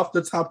like off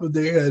the top of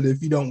their head,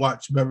 if you don't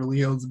watch Beverly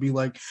Hills, be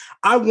like,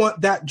 I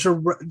want that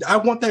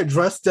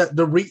dress that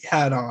Dorit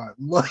had on.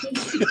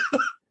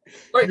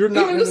 Like, you're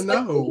not gonna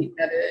know.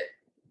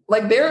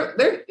 Like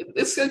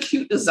it's a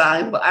cute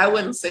design, but I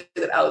wouldn't say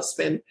that I would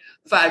spend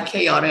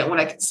 $5,000 on it when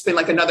I could spend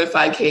like another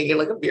 $5,000 and get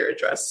like a Vera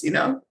dress, you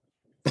know?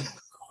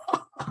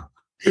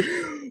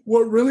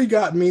 What really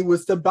got me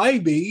was the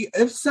baby.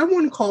 If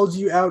someone calls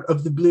you out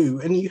of the blue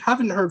and you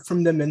haven't heard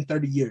from them in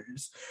 30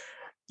 years,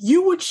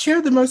 you would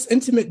share the most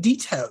intimate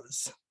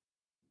details.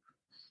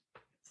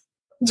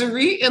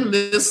 Dorit in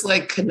this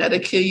like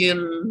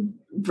Connecticutian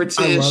British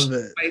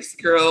Spice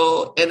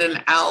Girl in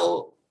and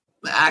out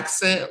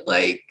accent,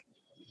 like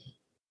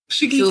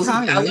she kills me.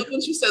 I love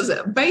when she says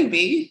it,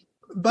 baby.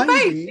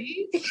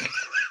 Baby.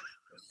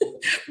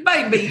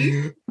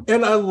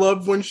 And I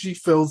love when she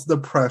feels the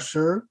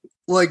pressure.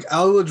 Like,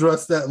 I'll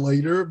address that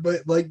later,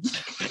 but like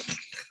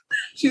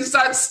she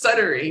starts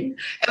stuttering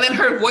and then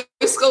her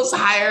voice goes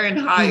higher and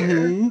higher.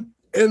 Mm-hmm.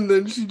 And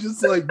then she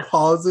just like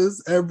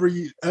pauses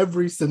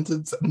every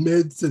sentence,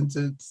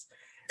 mid-sentence.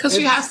 Because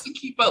she has to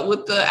keep up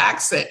with the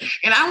accent.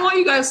 And I want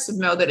you guys to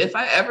know that if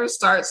I ever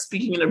start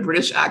speaking in a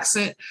British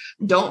accent,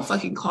 don't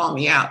fucking call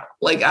me out.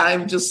 Like,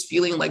 I'm just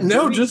feeling like...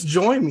 No, just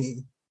join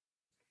me.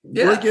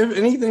 Yeah. Like, if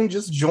anything,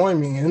 just join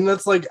me. And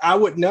that's like, I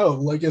would know.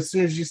 Like, as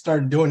soon as you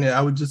started doing it,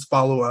 I would just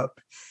follow up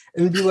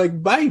and be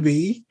like,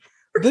 baby,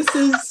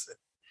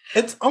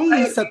 it's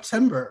only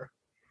September.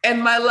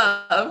 And my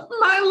love.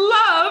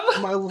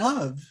 My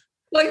love.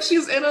 Like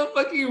she's in a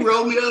fucking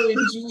Romeo and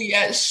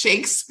Juliet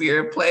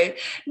Shakespeare play.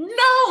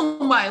 No,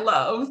 my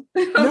love.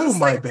 No,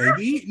 my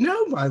baby.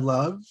 No, my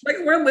love. Like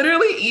we're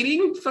literally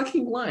eating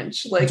fucking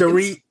lunch. Like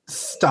Dorit,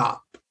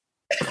 stop.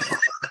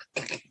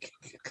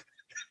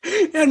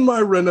 And my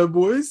Rena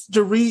voice,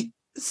 Dorit,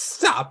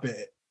 stop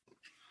it.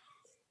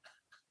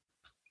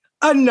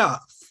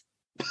 Enough.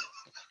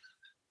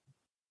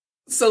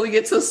 So we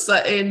get to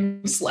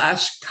Sutton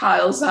 /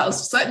 Kyle's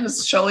house. Sutton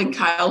is showing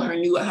Kyle her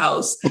new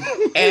house.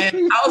 And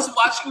I was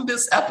watching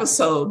this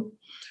episode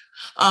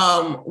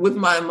with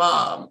my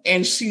mom,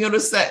 and she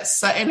noticed that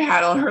Sutton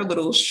had on her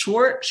little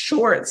short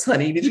shorts,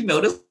 honey. Did you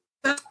notice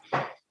that?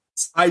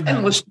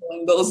 Sutton was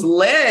showing those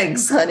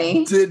legs,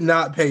 honey. Did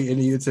not pay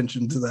any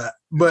attention to that.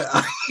 But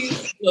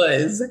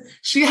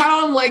she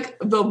had on like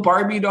the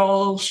Barbie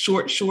doll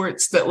short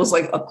shorts that was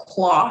like a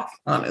cloth,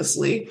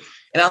 honestly.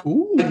 And I'm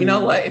like, you know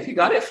what? If you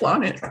got it,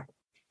 flaunt it.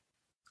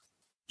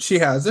 She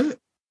has it.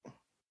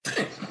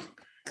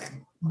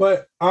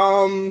 But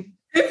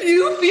if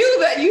you feel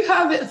that you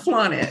have it,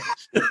 flaunt it.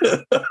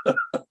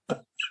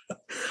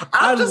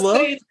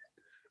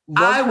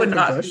 I would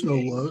not be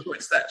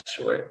shorts that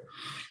short.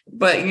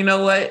 But you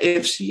know what?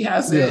 If she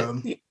has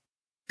it,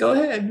 go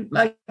ahead.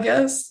 I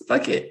guess.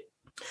 Fuck it.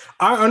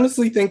 I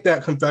honestly think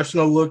that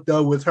confessional look,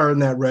 though, with her in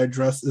that red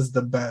dress is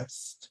the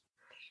best.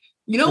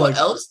 You know what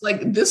else?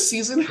 Like this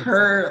season,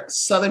 her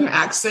Southern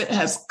accent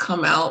has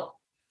come out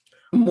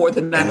more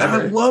than I've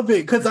ever. I love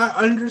it because I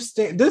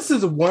understand. This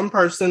is one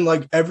person,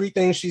 like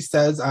everything she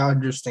says, I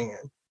understand.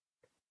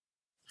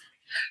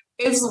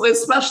 It's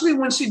especially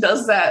when she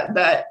does that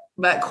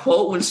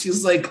quote when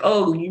she's like,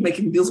 "Oh, you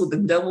making deals with the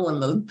devil,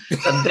 and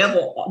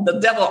the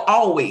devil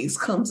always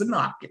comes a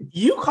knocking."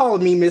 You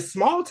calling me Miss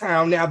Small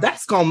Town now?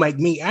 That's gonna make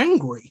me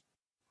angry.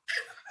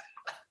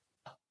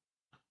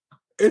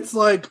 It's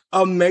like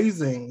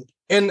amazing.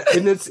 And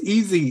it's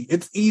easy.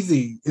 It's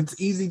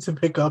easy to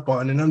pick up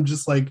on. And I'm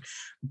just like,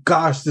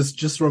 gosh, this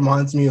just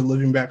reminds me of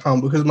living back home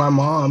because my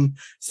mom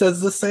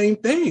says the same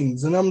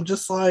things. And I'm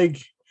just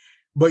like,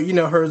 but you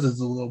know, hers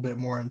is a little bit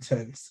more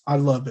intense. I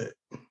love it.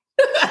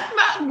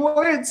 Not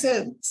more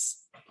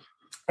intense.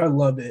 I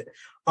love it.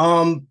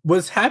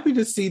 Was happy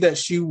to see that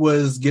she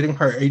was getting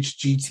her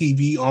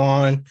HGTV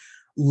on.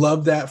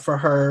 Love that for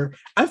her.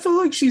 I feel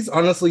like she's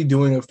honestly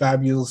doing a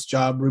fabulous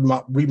job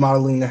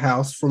remodeling the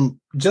house.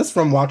 From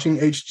watching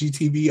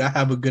HGTV, I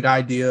have a good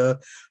idea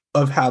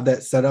of how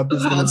that setup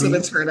is going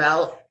to turn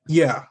out.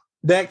 Yeah,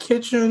 that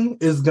kitchen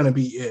is going to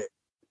be it.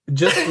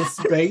 Just the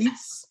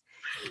space,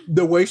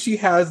 the way she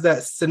has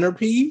that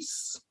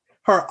centerpiece,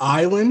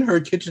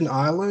 her kitchen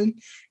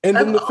island, and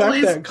then the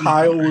fact that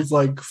Kyle was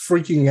like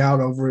freaking out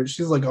over it.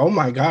 She's like, "Oh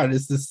my God,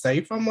 is this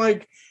safe?" I'm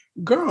like,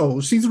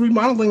 "Girl, she's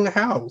remodeling the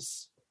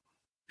house."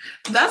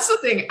 That's the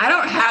thing. I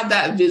don't have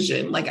that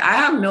vision. Like, I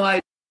have no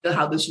idea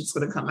how this shit's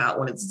going to come out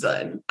when it's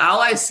done. All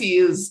I see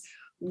is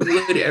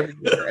wood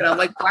everywhere. And I'm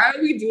like, why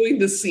are we doing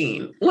this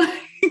scene?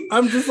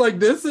 I'm just like,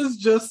 this is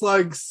just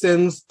like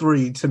Sims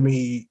 3 to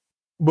me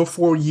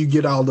before you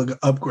get all the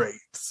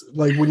upgrades.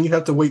 Like, when you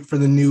have to wait for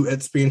the new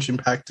expansion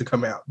pack to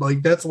come out.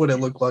 Like, that's what it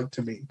looked like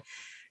to me.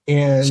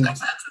 And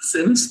that's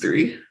Sims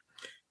 3.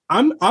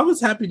 I was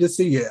happy to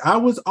see it. I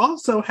was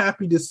also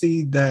happy to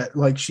see that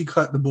like she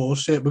cut the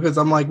bullshit because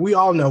I'm like, we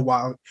all know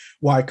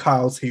why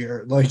Kyle's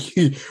here. Like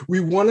we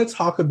want to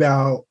talk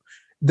about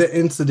the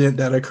incident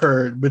that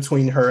occurred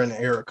between her and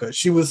Erica.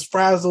 She was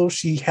frazzled.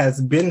 She has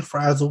been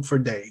frazzled for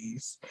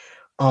days.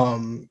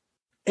 And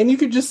you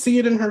could just see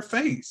it in her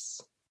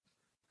face.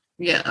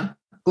 Yeah.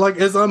 Like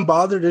as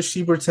unbothered as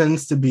she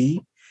pretends to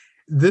be,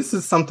 this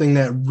is something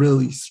that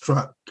really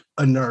struck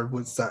a nerve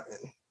with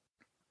Sutton.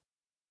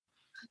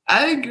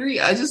 I agree.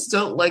 I just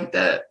don't like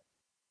that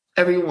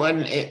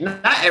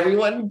not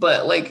everyone,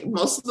 but like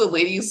most of the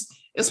ladies,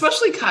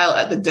 especially Kyle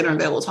at the dinner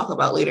that we'll talk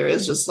about later,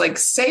 is just like,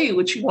 say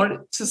what you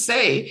wanted to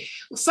say.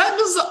 Sutton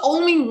is the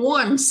only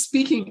one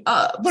speaking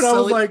up. But I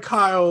was like,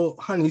 Kyle,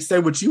 honey, say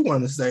what you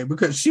want to say,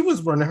 because she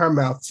was running her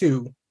mouth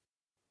too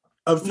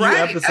a few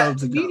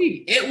episodes ago.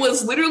 Meeting, it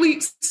was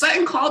literally,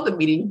 Sutton called the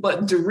meeting,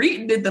 but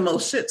Dorit did the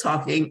most shit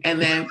talking,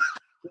 and then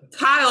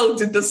Kyle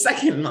did the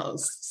second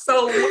most.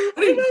 So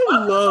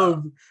I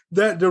love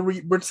that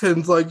Dorit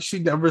pretends like she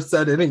never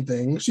said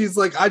anything. She's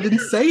like, I didn't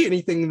say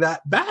anything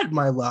that bad,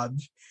 my love.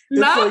 It's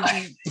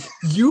like,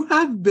 you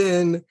have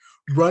been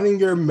running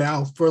your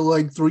mouth for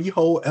like 3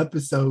 whole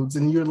episodes,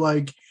 and you're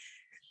like,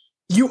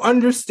 you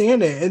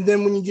understand it. And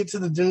then when you get to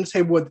the dinner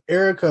table with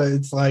Erica,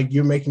 it's like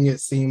you're making it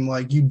seem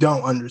like you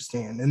don't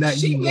understand. And that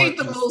she made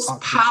the most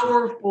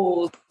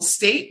powerful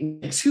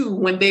statement too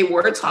when they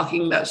were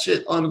talking that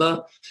shit on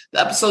the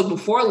episode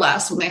before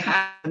last when they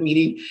had a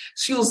meeting.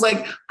 She was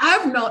like,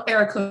 I've known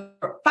Erica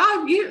for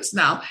 5 years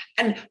now,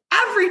 and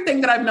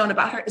everything that I've known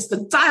about her is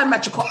the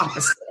diametrical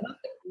opposite.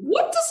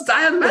 what does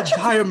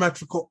diametrical?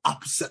 Diametrical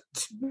opposite.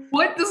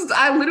 What does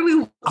I literally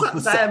looked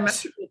up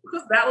diametrical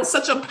because that was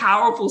such a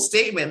powerful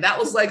statement. That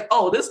was like,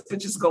 oh, this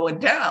bitch is going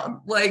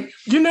down. Like,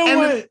 you know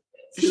what?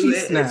 She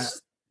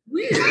snapped.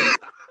 Weird.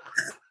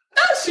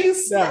 She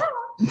snapped.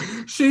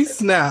 She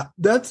snapped.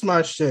 That's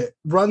my shit.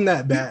 Run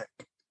that back.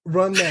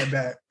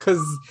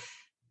 Because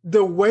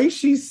the way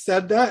she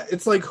said that,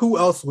 it's like, who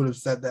else would have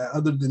said that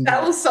other than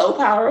that? Was so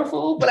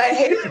powerful, but I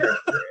hated her.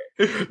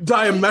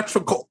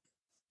 Diametrical.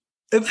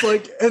 It's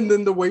like, and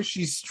then the way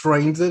she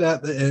strains it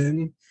at the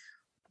end,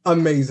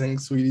 amazing,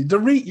 sweetie.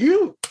 Dorit,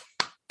 you.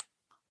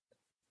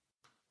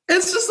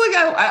 It's just like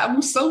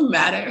I'm so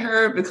mad at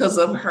her because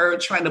of her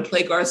trying to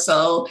play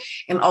Garcelle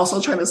and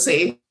also trying to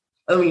say,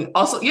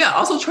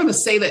 also trying to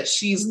say that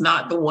she's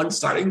not the one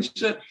starting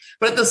shit.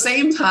 But at the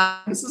same time,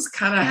 this is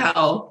kind of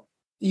how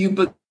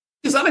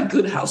she's not a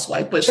good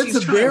housewife, but she's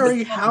a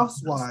very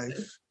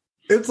housewife.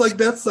 It's like,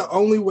 that's the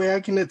only way I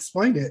can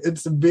explain it.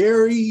 It's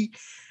very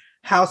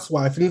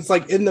housewife. And it's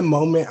like, in the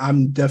moment,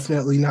 I'm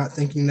definitely not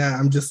thinking that.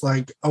 I'm just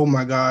like, oh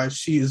my gosh,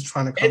 she is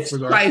trying to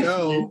comfort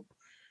Garcelle.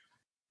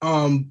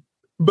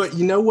 But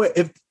you know what?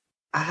 If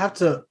I have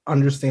to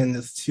understand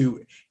this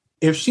too,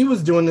 if she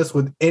was doing this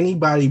with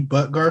anybody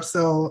but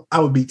Garcelle, I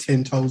would be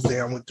 10 toes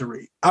down with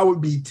Dorit. I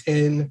would be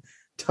 10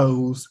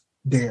 toes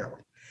down.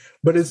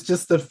 But it's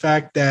just the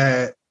fact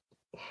that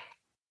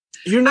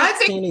you're not. I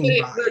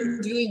think what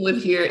they're dealing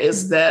with here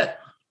is that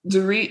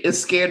Dorit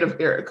is scared of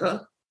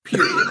Erica.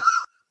 Period.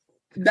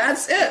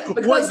 That's it.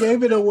 Because what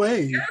gave it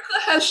away? Erica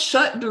has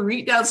shut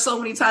Dorit down so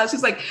many times.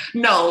 She's like,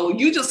 no,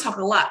 you just talk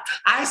a lot.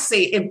 I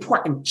say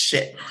important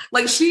shit.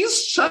 Like,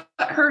 she's shut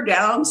her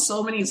down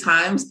so many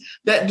times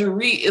that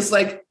Dorit is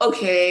like,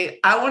 okay,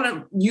 I want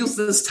to use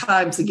this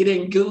time to get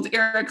in good with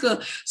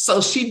Erica so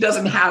she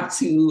doesn't have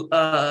to,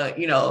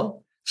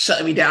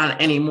 shut me down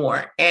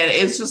anymore. And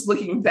it's just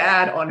looking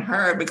bad on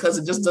her because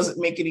it just doesn't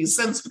make any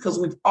sense, because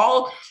we've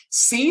all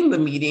seen the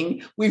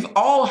meeting. We've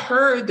all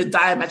heard the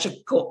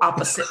diametrical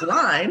opposite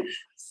line.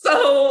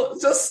 So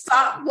just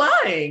stop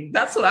lying.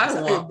 That's what I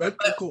want.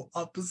 Diametrical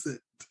opposite.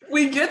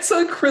 We get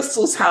to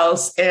Crystal's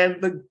house and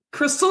the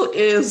Crystal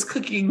is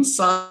cooking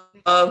some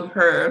of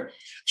her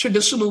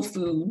traditional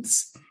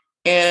foods.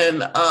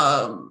 And, like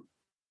I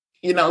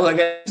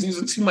was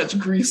using too much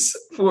grease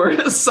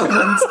for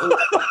someone to...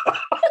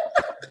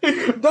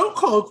 Don't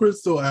call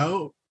Crystal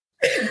out.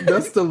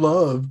 That's the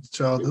love,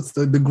 child. That's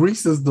the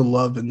grease is the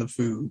love in the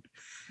food.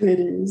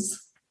 It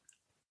is.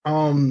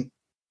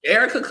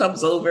 Erica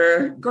comes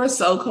over.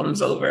 Garcelle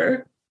comes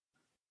over.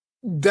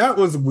 That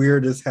was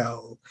weird as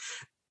hell.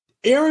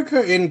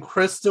 Erica and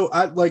Crystal,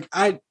 I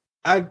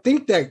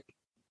think that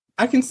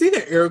I can see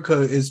that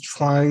Erica is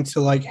trying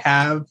to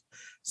have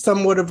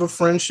somewhat of a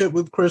friendship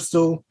with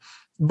Crystal,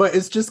 but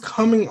it's just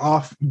coming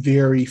off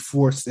very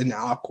forced and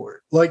awkward.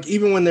 Like,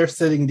 even when they're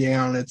sitting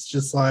down, it's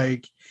just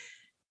like,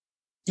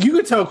 you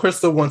could tell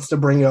Crystal wants to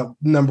bring up,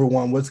 number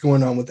one, what's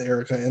going on with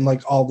Erica and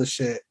all the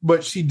shit,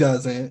 but she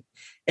doesn't.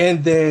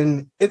 And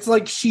then it's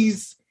like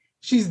she's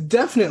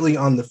definitely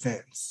on the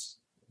fence.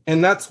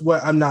 And that's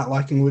what I'm not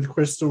liking with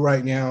Crystal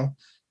right now.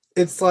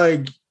 It's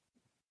like,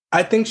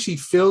 I think she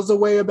feels a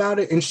way about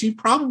it, and she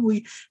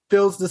probably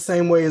feels the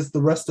same way as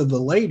the rest of the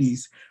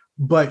ladies,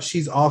 but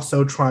she's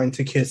also trying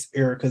to kiss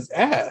Erica's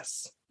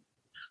ass.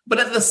 But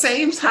at the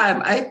same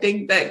time, I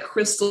think that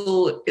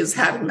Crystal is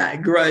having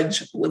that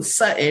grudge with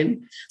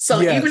Sutton.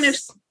 So even if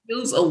she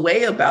feels a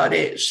way about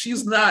it,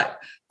 she's not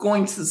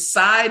going to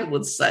side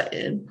with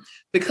Sutton,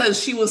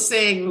 because she was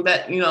saying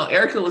that,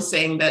 Erica was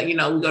saying that, we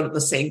go to the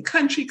same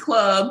country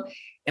club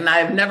and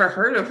I've never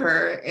heard of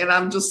her. And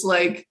I'm just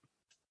like,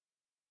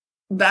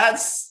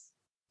 that's,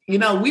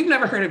 we've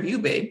never heard of you,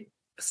 babe.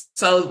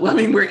 So,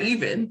 we're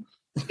even.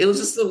 It was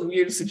just a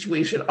weird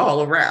situation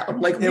all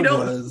around. We don't even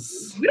know.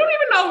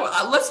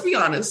 Let's be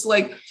honest.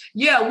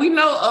 We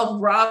know of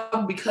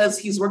Rob because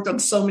he's worked on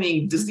so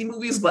many Disney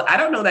movies, but I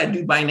don't know that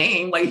dude by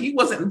name. He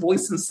wasn't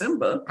voicing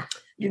Simba.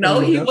 He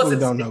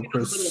wasn't. Don't know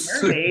Chris.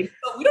 Little Mermaid.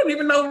 So we don't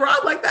even know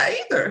Rob like that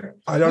either.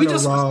 I don't know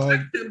Rob.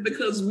 Respect him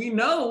because we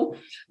know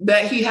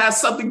that he has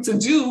something to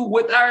do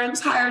with our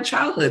entire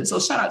childhood. So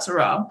shout out to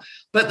Rob.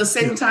 But at the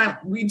same time,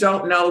 we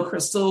don't know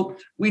Crystal.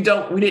 We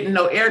didn't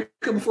know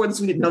Erica before this.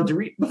 We didn't know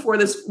Dorit before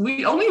this.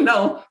 We only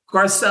know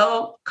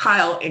Garcelle,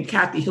 Kyle, and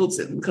Kathy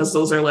Hilton, because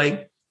those are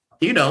the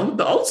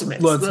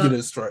ultimates. Let's get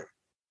it straight.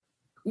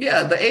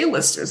 Yeah, the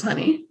A-listers,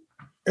 honey.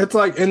 It's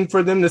like, and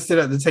for them to sit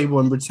at the table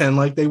and pretend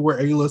like they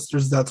were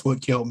A-listers, that's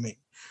what killed me.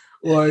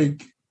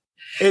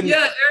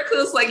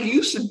 Erica's like,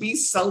 you should be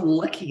so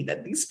lucky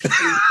that these people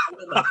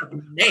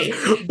name.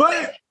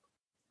 But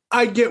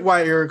I get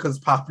why Erica's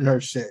popping her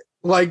shit.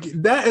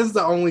 That is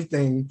the only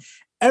thing.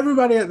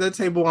 Everybody at the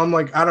table, I'm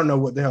like, I don't know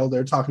what the hell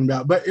they're talking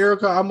about. But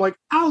Erica, I'm like,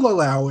 I'll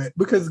allow it,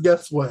 because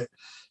guess what?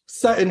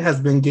 Sutton has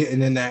been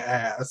getting in that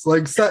ass.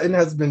 Sutton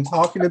has been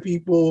talking to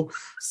people.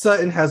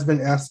 Sutton has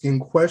been asking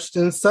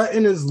questions.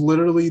 Sutton is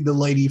literally the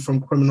lady from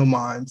Criminal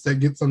Minds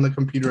that gets on the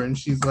computer and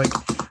she's like,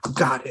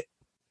 got it.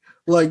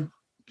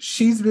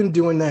 She's been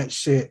doing that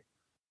shit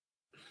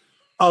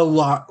a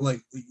lot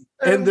lately.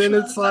 And then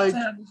it's like,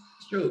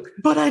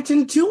 but I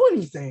didn't do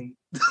anything.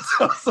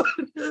 But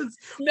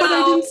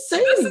I didn't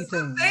say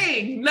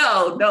anything.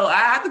 No, I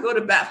have to go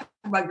to bat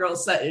for my girl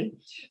Sutton.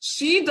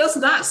 She does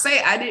not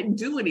say I didn't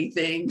do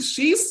anything.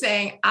 She's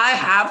saying I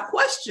have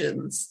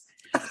questions.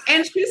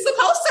 And she's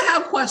supposed to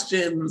have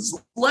questions.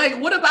 Like,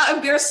 what about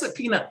if there's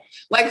subpoena?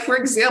 Like, for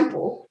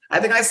example,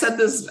 I think I said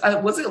this,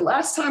 was it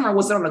last time or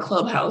was it on the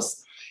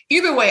Clubhouse?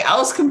 Either way, I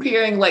was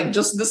comparing like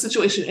just the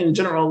situation in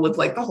general with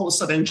like the whole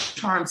Southern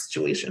Charm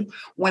situation.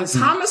 When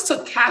Thomas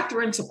took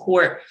Catherine to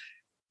court,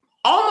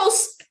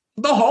 almost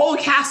the whole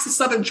cast of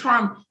Southern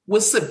Charm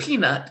was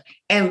subpoenaed.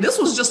 And this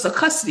was just a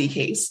custody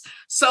case.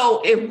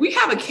 So if we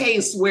have a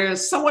case where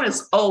someone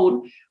is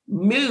owed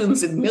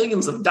millions and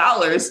millions of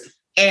dollars,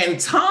 and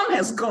Tom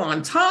has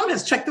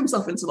checked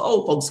himself into the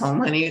old folks' home,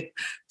 honey.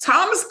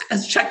 Tom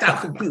has checked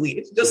out completely.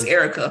 It's just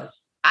Erica.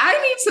 I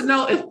need to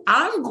know if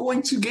I'm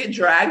going to get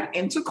dragged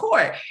into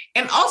court.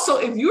 And also,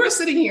 if you are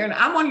sitting here and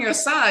I'm on your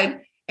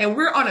side and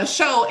we're on a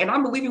show and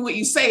I'm believing what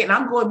you say and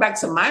I'm going back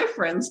to my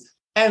friends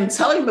and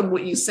telling them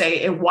what you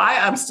say and why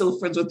I'm still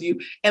friends with you,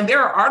 and there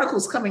are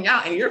articles coming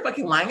out and you're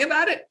fucking lying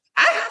about it,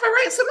 I have a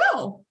right to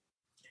know.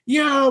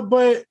 Yeah,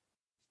 but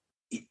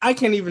I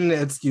can't even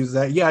excuse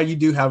that. Yeah, you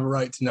do have a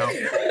right to know.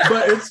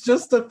 But it's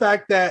just the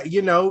fact that,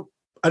 you know,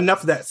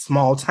 enough of that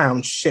small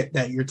town shit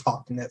that you're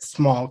talking, that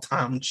small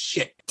town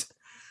shit.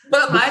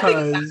 But I think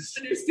I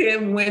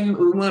understand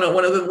when one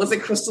of them, was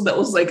it Crystal, that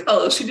was like,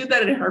 oh, if she did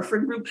that in her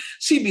friend group,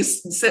 she'd be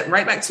sent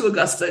right back to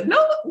Augusta.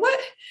 No, what?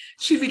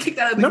 She'd be kicked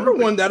out of the Number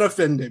group. one, that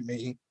offended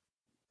me.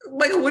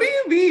 Like, what do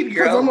you mean,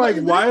 girl? I'm like,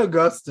 why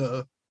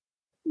Augusta?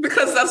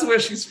 Because that's where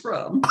she's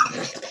from.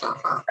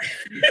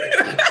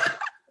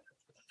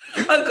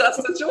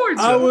 Augusta,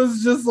 Georgia. I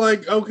was just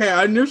like, okay,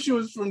 I knew she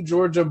was from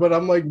Georgia, but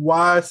I'm like,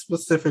 why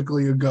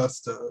specifically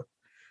Augusta?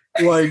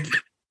 Like,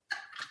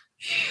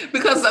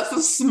 because that's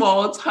a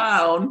small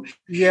town.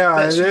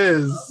 Yeah, it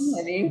is.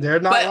 They're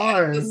not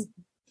lying.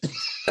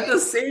 At the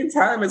same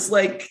time, it's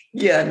like,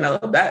 yeah, no,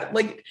 that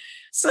like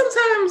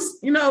sometimes,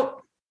 you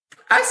know,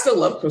 I still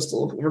love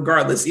Crystal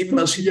regardless, even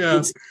though she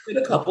did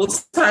a couple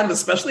of times,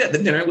 especially at the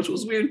dinner, which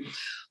was weird.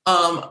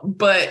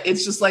 But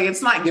it's just like,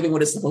 it's not giving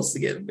what it's supposed to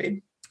give,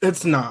 babe.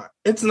 It's not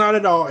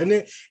at all. And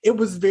it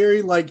was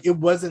very like, it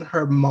wasn't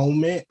her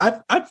moment.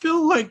 I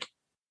feel like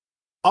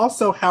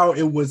also how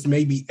it was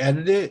maybe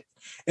edited,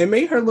 it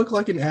made her look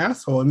like an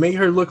asshole. It made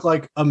her look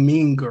like a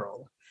mean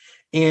girl.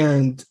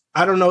 And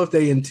I don't know if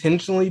they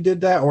intentionally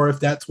did that or if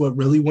that's what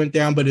really went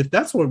down. But if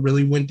that's what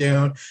really went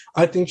down,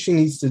 I think she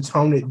needs to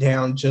tone it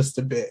down just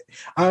a bit.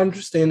 I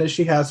understand that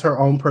she has her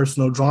own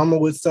personal drama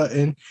with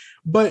Sutton,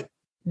 but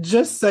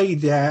just say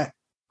that.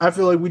 I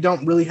feel like we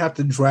don't really have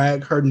to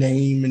drag her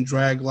name and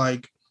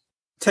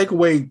take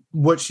away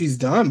what she's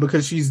done,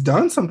 because she's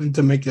done something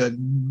to make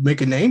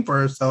a name for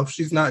herself.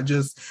 She's not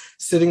just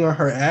sitting on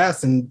her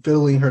ass and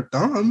fiddling her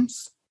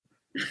thumbs.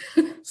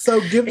 So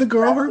give the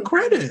girl her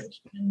credit.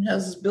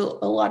 Has built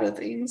a lot of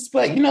things,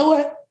 but you know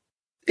what?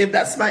 If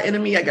that's my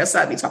enemy, I guess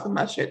I'd be talking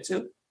my shit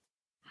too.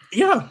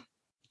 Yeah,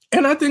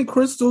 and I think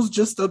Crystal's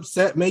just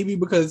upset maybe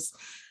because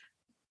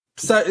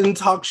Sutton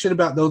talked shit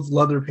about those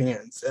leather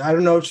pants. I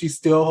don't know if she's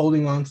still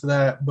holding on to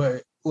that,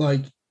 but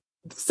like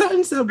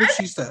Sutton said what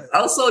she said.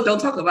 Also,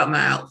 don't talk about my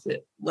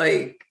outfit.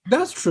 Like,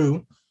 that's true.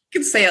 You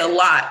can say a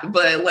lot,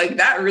 but like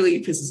that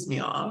really pisses me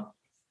off.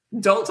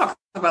 Don't talk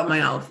about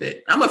my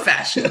outfit. I'm a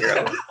fashion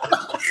girl.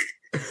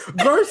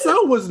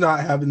 Garcelle was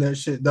not having that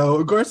shit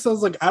though.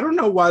 Garcelle's like, I don't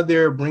know why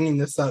they're bringing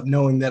this up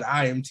knowing that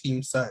I am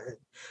Team Sutton.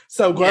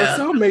 So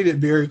Garcelle made it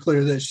very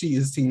clear that she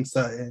is Team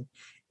Sutton.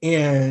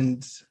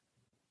 And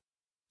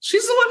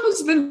she's the one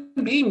who's been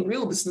being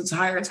real this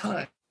entire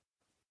time.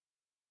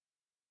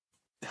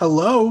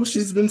 Hello,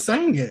 she's been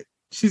saying it.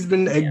 She's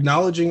been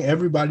acknowledging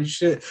everybody's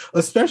shit,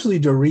 especially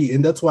Dorit,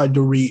 and that's why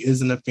Dorit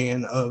isn't a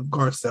fan of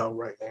Garcelle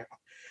right now.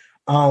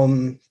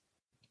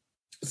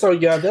 So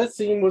yeah, that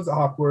scene was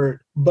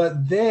awkward,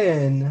 but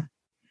then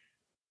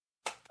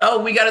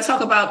we got to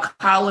talk about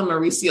Kyle and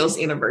Mauricio's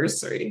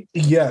anniversary.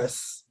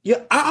 Yes.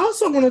 Yeah, I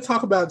also want to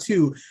talk about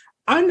too.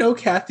 I know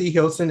Kathy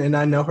Hilton and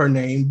I know her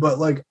name, but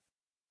like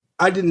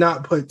I did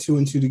not put two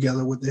and two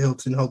together with the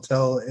Hilton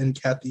Hotel and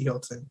Kathy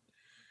Hilton.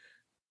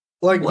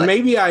 Like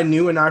maybe I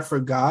knew and I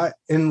forgot,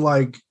 and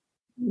like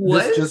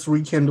this just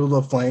rekindled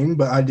a flame,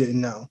 but I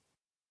didn't know.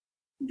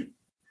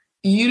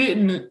 You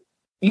didn't.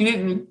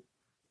 We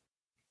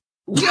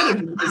gotta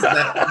do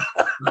that.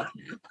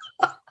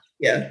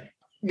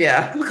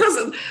 Yeah. Because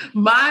of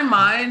my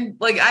mind,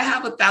 like I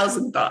have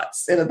 1,000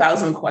 thoughts and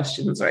 1,000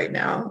 questions right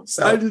now.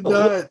 So I did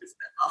not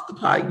off the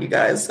pod, you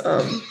guys.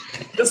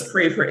 Just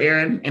pray for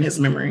Aaron and his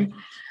memory.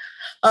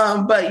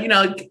 But you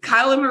know,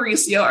 Kyle and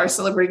Mauricio are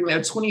celebrating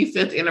their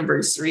 25th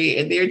anniversary,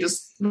 and they're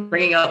just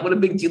bringing up what a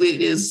big deal it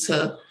is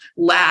to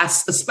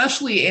last,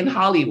 especially in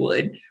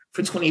Hollywood,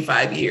 for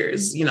 25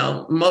 years. You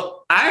know,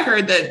 I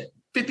heard that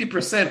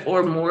 50%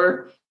 or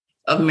more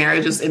of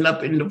marriages end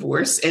up in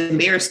divorce,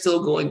 and they're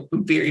still going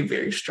very,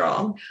 very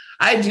strong.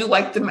 I do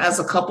like them as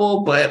a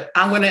couple, but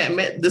I'm going to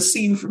admit the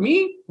scene for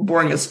me,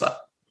 boring as fuck.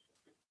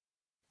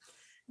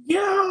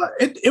 Yeah,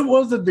 it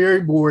was a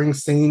very boring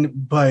scene,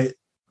 but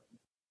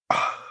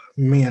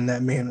man,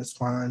 that man is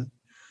fine.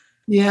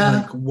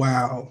 Yeah. Like,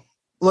 wow.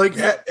 Like,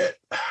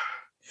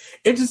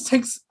 it just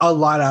takes a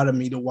lot out of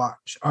me to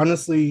watch.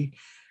 Honestly,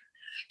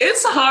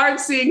 it's hard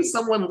seeing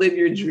someone live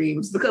your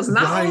dreams because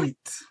not only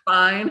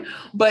fine,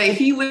 but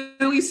he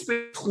literally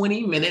spent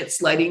 20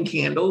 minutes lighting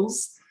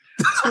candles.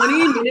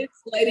 20 minutes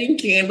lighting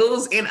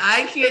candles, and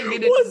I can't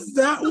get it. Was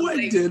that what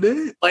did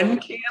it? One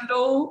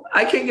candle.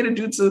 I can't get a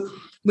dude to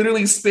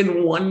literally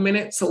spend 1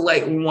 minute to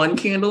light one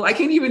candle. I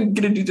can't even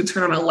get a dude to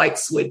turn on a light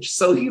switch.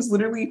 So he's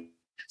literally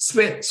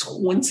spent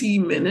 20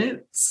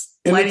 minutes.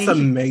 And it's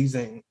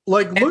amazing.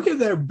 Like, look at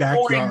their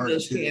backyard. The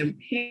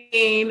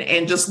champagne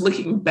and just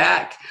looking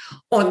back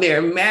on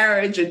their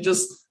marriage and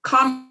just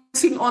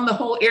commenting on the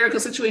whole Erica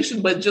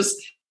situation, but just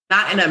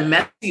not in a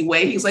messy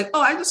way. He's like,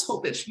 oh, I just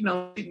hope that she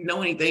didn't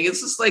know anything.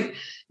 It's just like,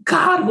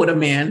 God, what a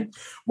man.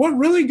 What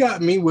really got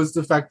me was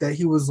the fact that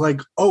he was like,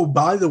 oh,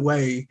 by the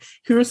way,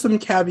 here's some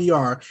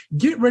caviar.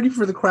 Get ready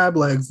for the crab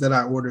legs that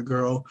I ordered,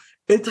 girl.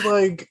 It's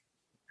like,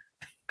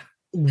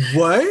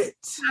 what?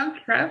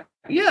 Crab.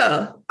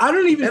 Yeah. I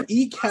don't even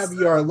eat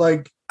caviar.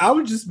 Like, I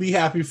would just be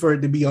happy for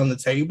it to be on the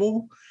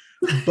table.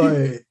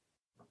 But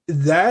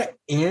that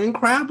and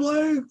crab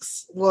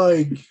legs,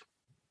 like,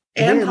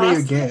 and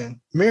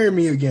marry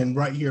me again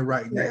right here,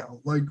 right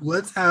now. Like,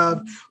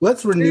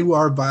 let's renew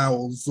our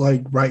vows,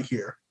 like, right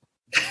here.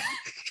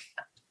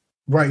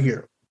 Right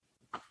here.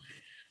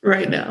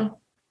 Right now.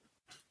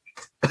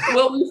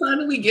 Well, we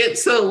finally get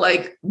to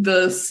like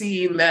the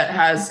scene that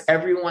has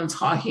everyone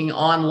talking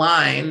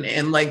online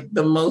and like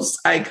the most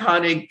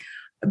iconic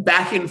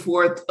back and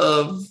forth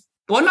of,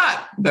 well,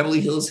 not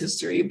Beverly Hills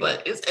history,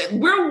 but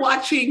we're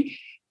watching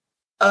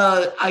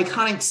an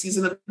iconic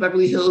season of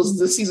Beverly Hills.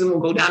 This season will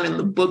go down in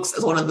the books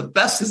as one of the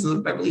best seasons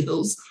of Beverly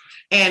Hills.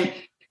 And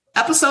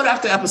episode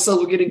after episode,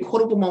 we're getting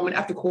quotable moment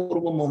after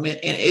quotable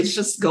moment, and it's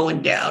just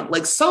going down.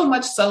 Like, so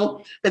much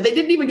so that they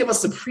didn't even give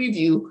us a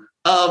preview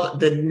of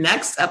the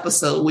next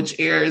episode, which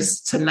airs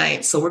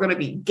tonight. So we're going to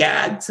be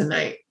gagged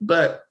tonight.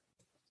 But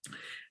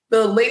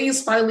the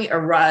ladies finally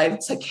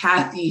arrived to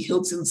Kathy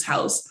Hilton's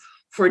house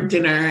for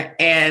dinner,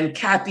 and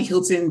Kathy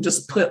Hilton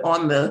just put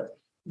on the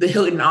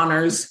Hilton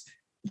Honors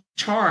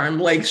charm.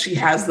 Like, she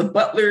has the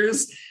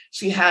butlers,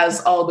 she has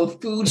all the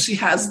food, she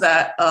has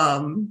that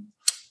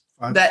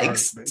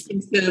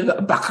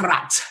expensive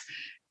baccarat.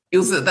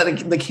 Is it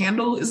that the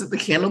candle? Is it the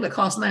candle that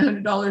costs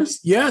 $900?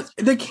 Yes,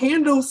 the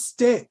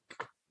candlestick.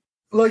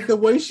 Like, the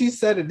way she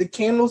said it, the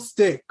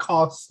candlestick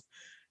costs,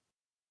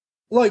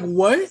 like,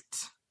 what?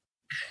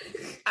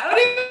 I don't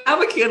even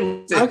have a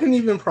candlestick. I can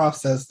even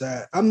process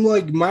that. I'm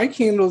like, my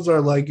candles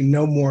are like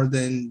no more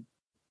than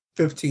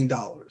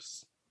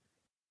 $15.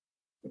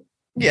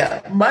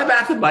 Yeah, my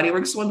Bath and Body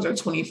Works ones are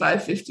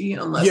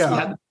 $25.50 unless you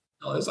have the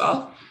 $10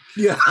 off.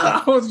 Yeah,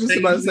 I was just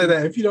about to say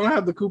that. If you don't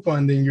have the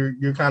coupon, then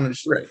you're kind of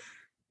right.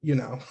 You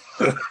know.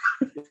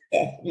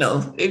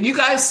 No, if you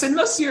guys send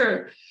us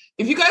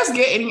if you guys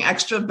get any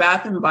extra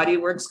Bath and Body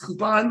Works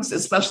coupons,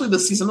 especially the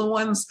seasonal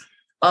ones,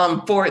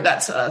 forward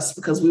that to us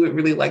because we would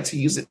really like to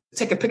use it.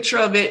 Take a picture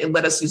of it and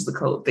let us use the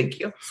code. Thank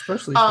you.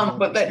 Especially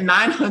but that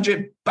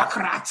 900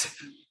 baccarat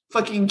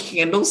fucking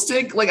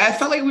candlestick, like, I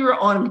felt like we were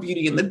on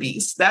Beauty and the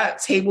Beast. That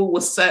table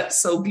was set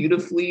so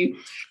beautifully,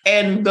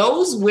 and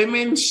those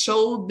women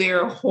showed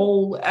their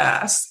whole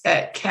ass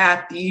at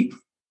Kathy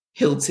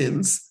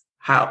Hilton's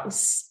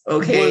house.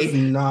 Okay, was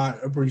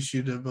not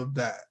appreciative of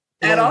that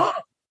at all.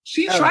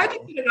 She tried to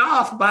get it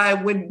off by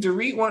when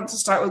Dorit wanted to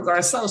start with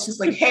Garcelle. She's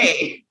like,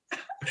 hey,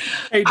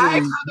 I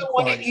kind of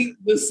want to eat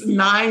this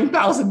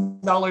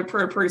 $9,000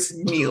 per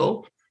person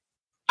meal.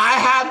 I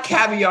have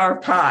caviar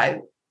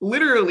pie.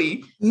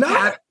 Literally.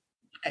 Not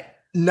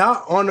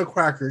on a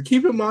cracker.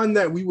 Keep in mind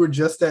that we were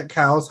just at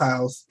Kyle's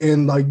house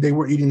and like they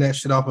were eating that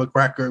shit off a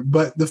cracker.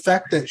 But the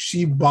fact that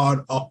she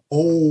bought a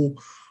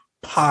whole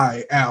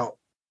pie out.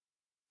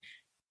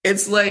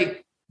 It's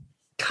like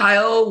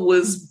Kyle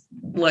was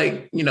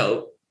like,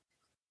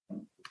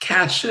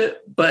 cash shit,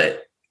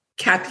 but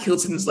Kathy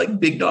Hilton is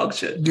like big dog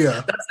shit. Yeah.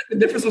 That's like the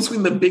difference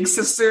between the big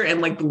sister and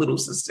like the little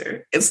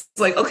sister. It's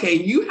like, okay,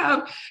 you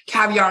have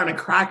caviar on a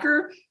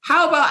cracker.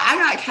 How about I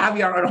got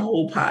caviar on a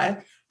whole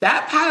pie?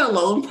 That pie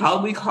alone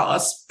probably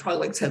costs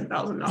like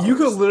 $10,000. You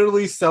could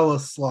literally sell a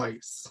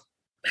slice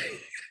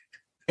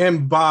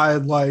and buy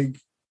like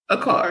a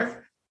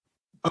car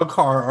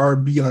or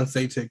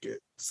Beyonce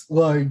tickets.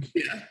 Like,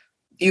 yeah,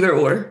 either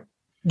or.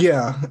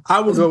 Yeah, I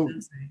would go.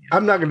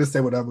 I'm not going to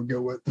say what I would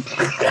go with.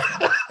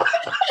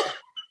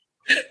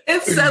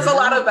 It says a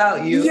lot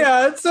about you.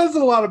 Yeah, it says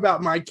a lot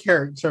about my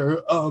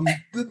character.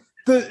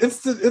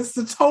 It's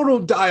the total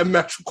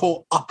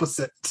diametrical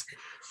opposite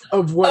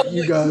of what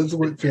you guys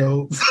would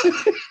feel.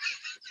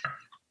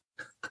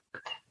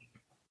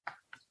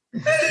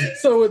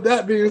 So with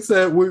that being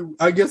said,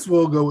 I guess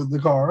we'll go with the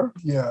car.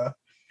 Yeah.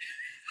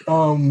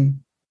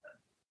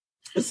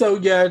 So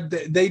yeah,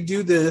 they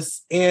do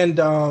this, and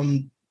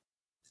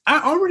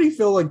I already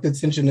feel like the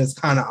tension is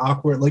kind of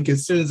awkward. Like,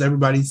 as soon as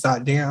everybody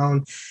sat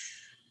down,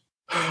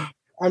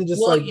 I'm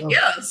just well, like, oh.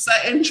 yeah,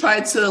 Sutton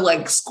tried to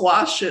like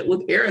squash it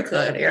with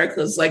Erica, and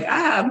Erica's like, I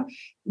have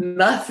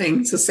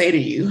nothing to say to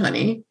you,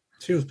 honey.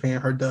 She was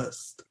paying her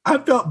dust. I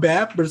felt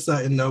bad for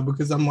Sutton though,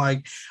 because I'm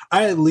like,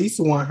 I at least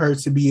want her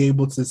to be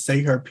able to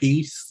say her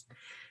piece.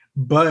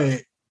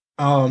 But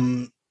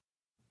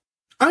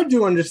I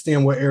do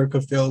understand what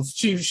Erica feels.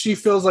 She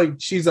feels like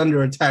she's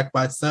under attack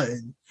by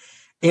Sutton.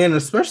 And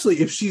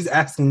especially if she's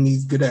asking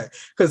these good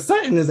because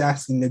Sutton is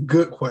asking the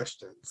good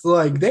questions.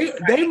 Like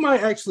they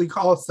might actually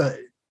call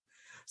Sutton.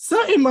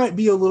 Sutton might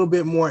be a little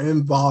bit more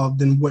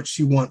involved in what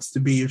she wants to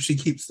be if she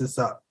keeps this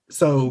up.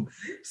 So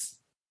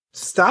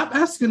stop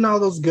asking all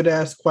those good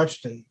ass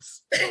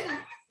questions.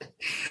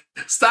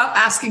 Stop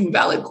asking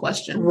valid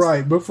questions.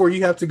 Right, before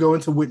you have to go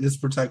into witness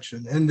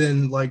protection. And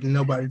then like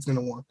nobody's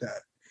gonna want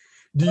that.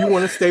 Do you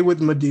want to stay with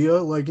Medea?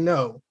 Like,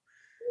 no.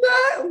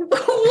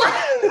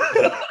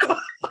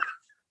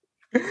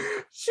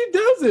 She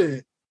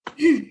doesn't.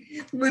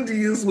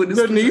 Medea's witness.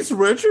 Denise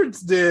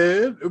Richards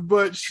did,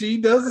 but she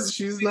doesn't.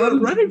 She's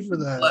not ready for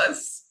that.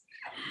 Plus.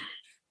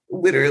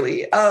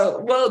 Literally.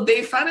 Well,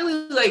 they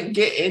finally like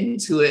get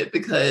into it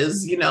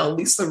because, you know,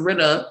 Lisa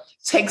Rinna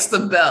takes the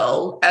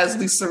bell as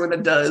Lisa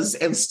Rinna does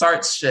and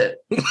starts shit,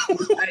 which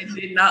I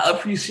did not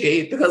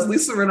appreciate because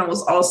Lisa Rinna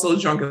was also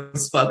drunk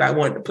as fuck. I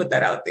wanted to put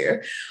that out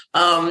there.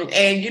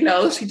 And, you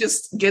know, she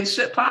just gets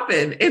shit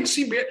popping. And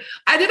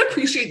I did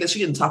appreciate that she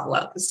didn't talk a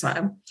lot this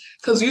time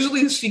because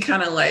usually she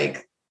kind of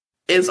like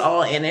is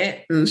all in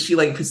it and she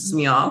like pisses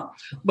me off.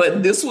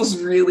 But this was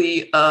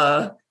really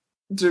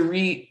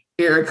Dorit,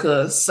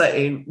 Erica,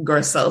 Sutton,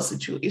 Garcelle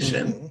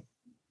situation. Mm-hmm.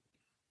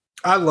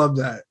 I love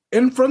that.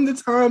 And from the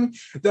time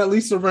that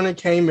Lisa Rinna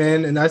came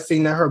in and I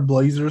seen that her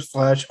blazer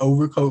 /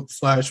 overcoat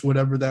 /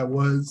 whatever that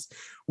was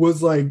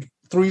like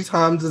 3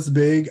 times as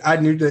big, I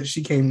knew that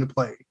she came to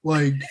play.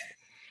 Like,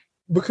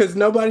 because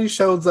nobody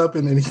shows up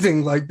in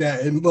anything like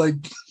that. And like,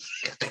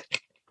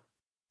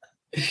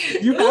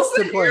 you have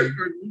to play.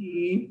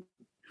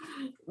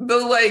 The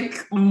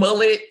like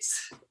mullet,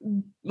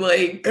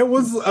 like it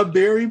was a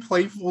very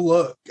playful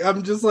look.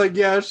 I'm just like,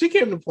 yeah, she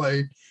came to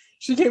play.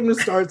 She came to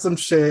start some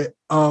shit.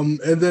 And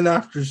then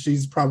after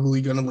she's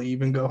probably gonna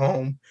leave and go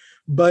home.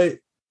 But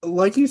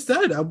like you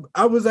said,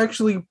 I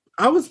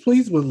was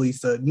pleased with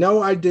Lisa.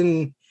 No, I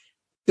didn't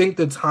think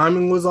the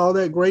timing was all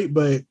that great,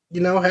 but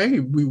you know,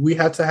 hey, we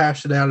had to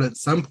hash it out at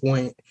some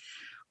point.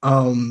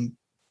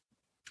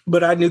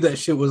 But I knew that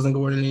shit wasn't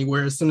going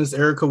anywhere. As soon as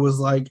Erica was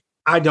like,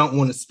 I don't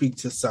want to speak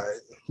to Sutton.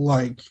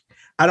 Like,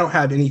 I don't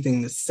have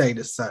anything to say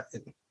to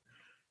Sutton.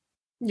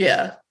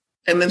 Yeah.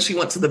 And then she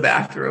went to the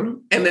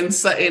bathroom. And then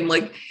Sutton,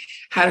 like,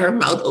 had her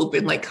mouth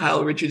open like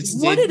Kyle Richards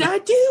did. What did I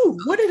do?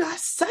 What did I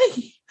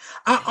say?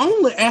 I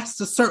only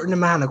asked a certain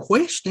amount of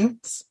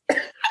questions.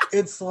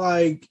 It's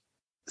like,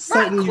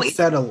 Sutton, you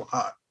said a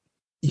lot.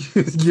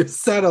 You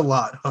said a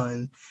lot,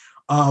 hun.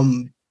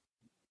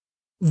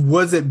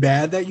 Was it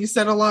bad that you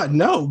said a lot?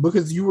 No,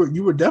 because you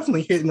were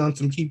definitely hitting on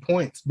some key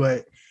points.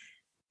 But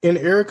in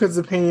Erica's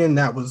opinion,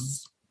 that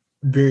was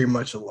very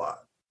much a lot.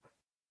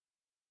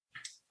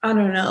 I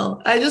don't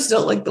know. I just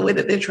don't like the way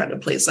that they're trying to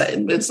play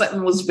Sutton. But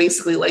Sutton was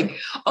basically like,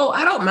 "Oh,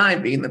 I don't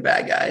mind being the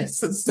bad guy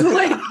since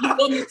like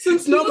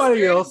since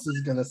nobody else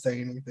is gonna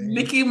say anything."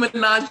 Nicki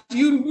Minaj,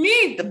 you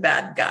need the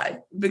bad guy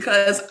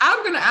because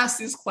I'm gonna ask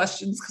these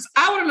questions because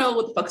I want to know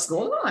what the fuck's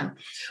going on.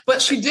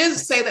 But she did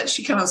say that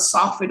she kind of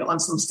softened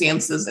on some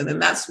stances, and then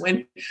that's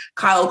when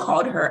Kyle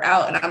called her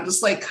out, and I'm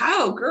just like,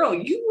 Kyle, girl,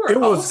 you were. It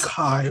was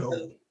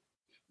Kyle.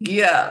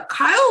 Yeah,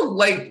 Kyle,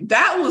 like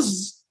that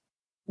was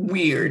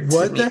weird.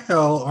 What the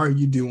hell are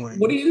you doing?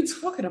 What are you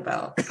talking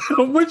about?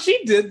 When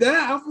she did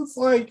that, I was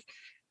like,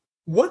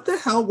 what the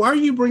hell? Why are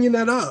you bringing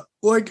that up?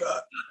 Like,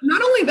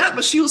 not only that,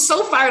 but she was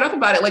so fired up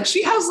about it. Like,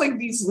 she has like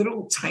these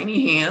little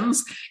tiny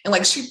hands, and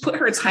like she put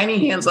her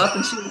tiny hands up,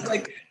 and she was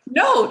like,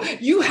 "No,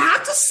 you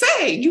have to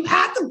say, you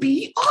have to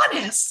be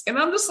honest." And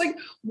I'm just like,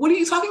 "What are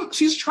you talking about?"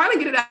 She's trying to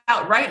get it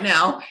out right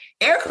now.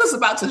 Erica's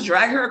about to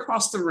drag her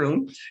across the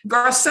room.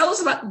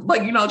 Garcelle's about,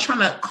 like, you know, trying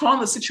to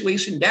calm the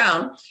situation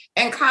down,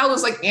 and Kyle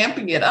is like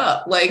amping it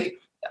up. Like,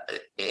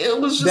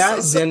 it was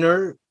just that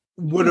dinner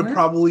would have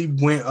probably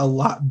went a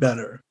lot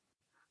better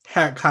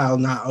had Kyle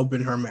not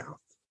opened her mouth.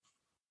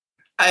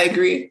 I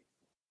agree.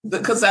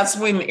 Because that's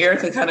when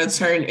Erica kind of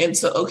turned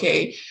into,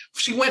 okay,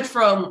 she went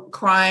from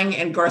crying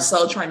and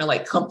Garcelle trying to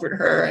like comfort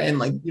her and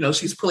like, you know,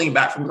 she's pulling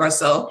back from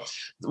Garcelle,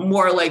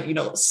 more like, you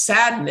know,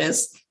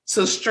 sadness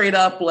to straight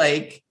up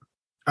like,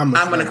 I'm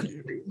going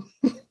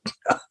to.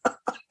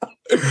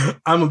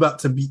 I'm about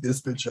to beat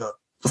this bitch up.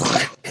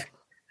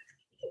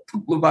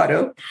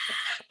 Lovato.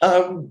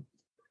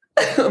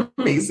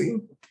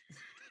 Amazing.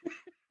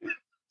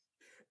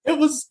 It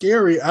was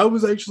scary. I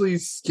was actually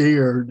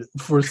scared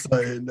for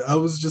Sutton. I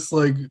was just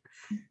like,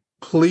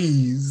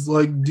 please,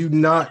 like, do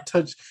not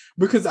touch,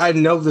 because I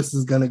know this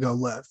is going to go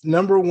left.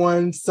 Number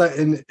one,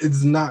 Sutton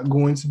is not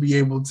going to be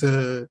able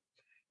to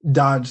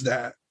dodge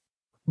that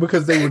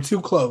because they were too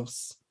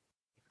close.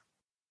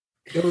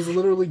 It was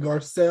literally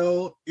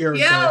Garcelle, Erica.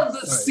 Yeah,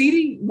 the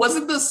seating,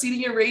 wasn't the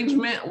seating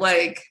arrangement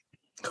like...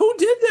 Who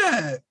did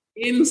that?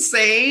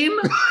 insane.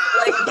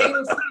 Like they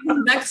were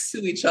sitting next to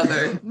each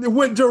other.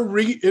 With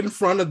Dorit in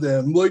front of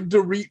them, like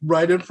Dorit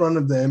right in front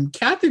of them.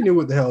 Kathy knew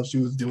what the hell she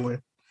was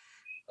doing.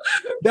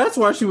 That's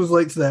why she was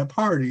late to that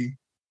party.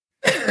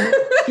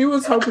 She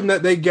was hoping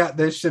that they got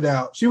that shit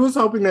out. She was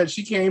hoping that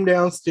she came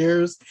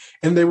downstairs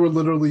and they were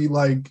literally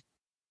like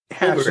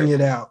hashing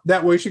it out.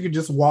 That way she could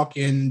just walk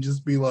in and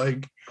just be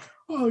like,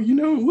 oh, you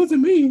know, it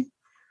wasn't me.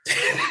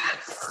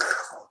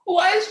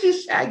 Why is she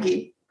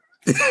Shaggy?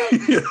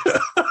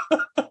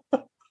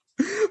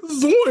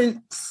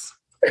 Zoinks.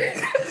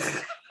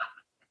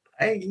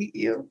 I hate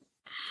you.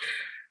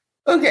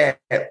 Okay,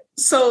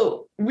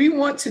 so we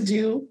want to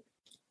do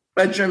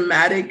a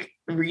dramatic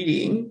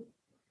reading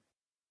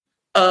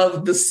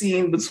of the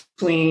scene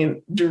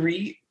between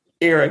Dorit,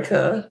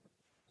 Erica,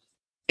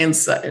 and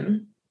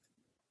Sutton.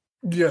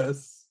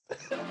 Yes.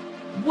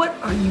 What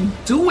are you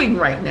doing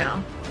right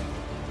now?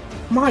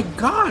 My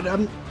God,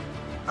 I'm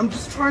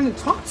just trying to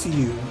talk to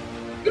you.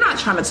 You're not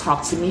trying to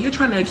talk to me. You're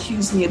trying to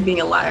accuse me of being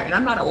a liar, and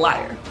I'm not a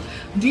liar.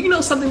 Do you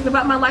know something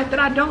about my life that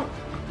I don't?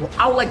 Well,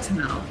 I would like to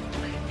know.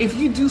 If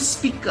you do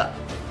speak up,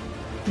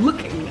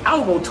 look at me.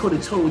 I'll go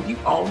toe-to-toe with you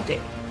all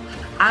day.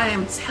 I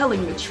am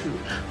telling the truth.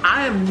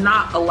 I am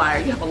not a liar.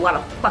 You have a lot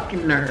of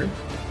fucking nerve.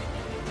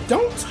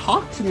 Don't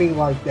talk to me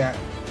like that.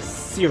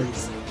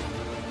 Seriously.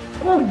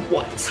 Or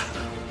what?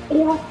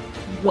 Or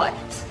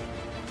what?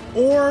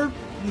 Or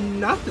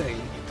nothing.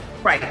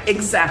 Right,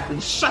 exactly.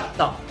 Shut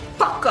the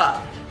fuck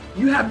up.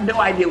 You have no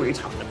idea what you're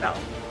talking about.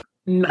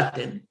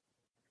 Nothing.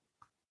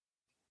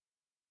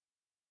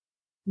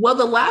 Well,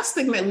 the last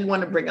thing that we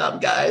want to bring up,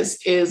 guys,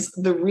 is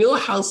the Real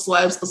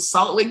Housewives of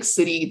Salt Lake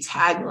City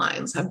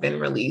taglines have been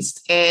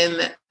released,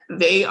 and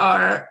they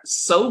are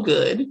so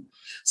good.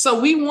 So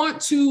we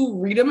want to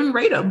read them and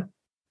rate them.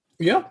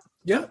 Yeah.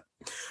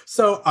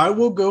 So I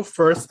will go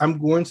first. I'm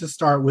going to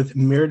start with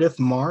Meredith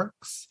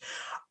Marks.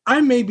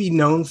 I may be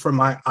known for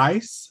my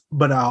ice,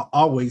 but I'll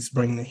always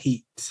bring the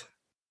heat.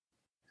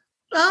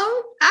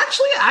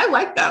 Actually, I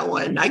like that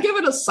one. I give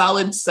it a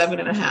solid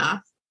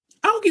 7.5.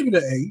 I'll give it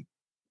an 8.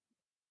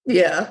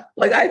 Yeah,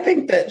 like I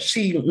think that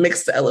she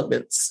mixed the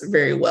elements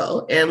very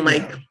well, and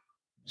like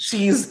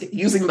she's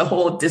using the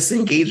whole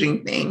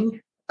disengaging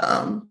thing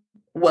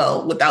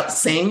well without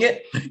saying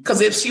it.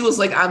 Because if she was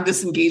like, I'm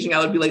disengaging, I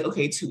would be like,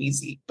 okay, too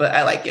easy, but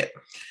I like it.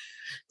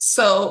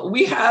 So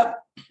we have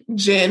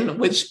Jen,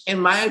 which in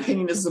my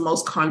opinion is the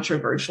most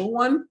controversial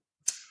one.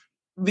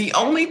 The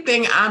only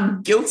thing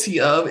I'm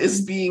guilty of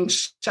is being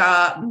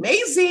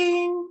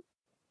amazing.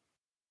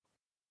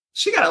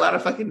 She got a lot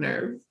of fucking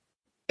nerve.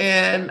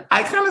 And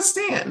I kind of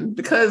stand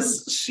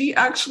because she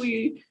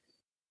actually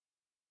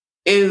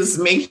is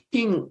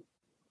making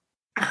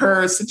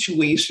her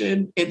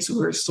situation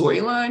into her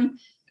storyline.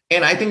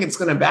 And I think it's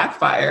going to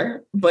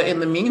backfire. But in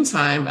the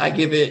meantime, I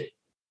give it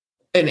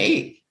an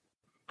 8.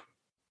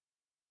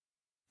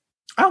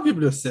 I'll give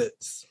it a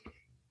 6.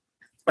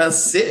 A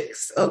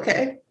 6.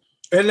 Okay.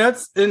 And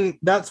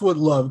that's what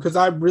love, because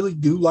I really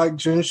do like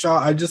Jen Shaw.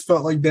 I just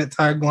felt like that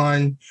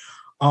tagline,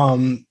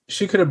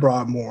 she could have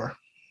brought more.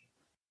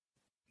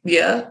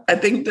 Yeah, I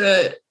think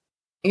that,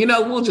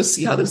 we'll just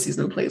see how the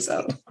season plays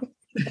out.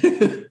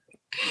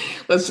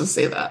 Let's just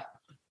say that.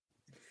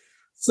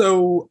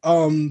 So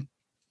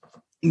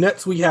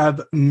next we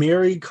have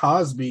Mary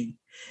Cosby.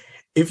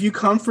 If you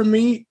come for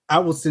me, I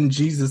will send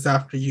Jesus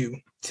after you.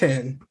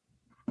 10.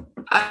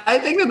 I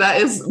think that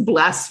is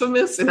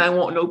blasphemous and I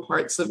want no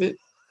parts of it.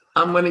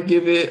 I'm going to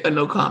give it a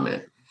no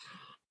comment.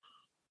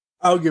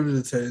 I'll give it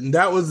a 10.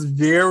 That was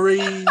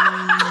very...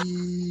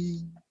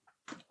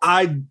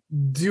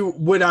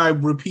 Would I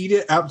repeat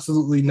it?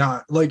 Absolutely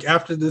not. Like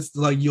after this,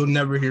 like you'll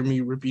never hear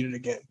me repeat it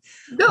again.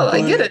 No, but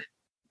I get it.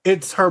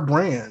 It's her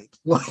brand.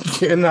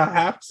 Like, and I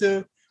have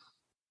to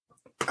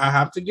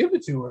give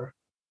it to her.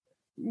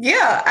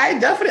 Yeah, I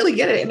definitely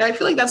get it. And I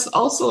feel like that's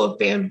also a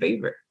fan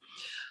favorite.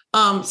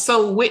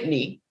 So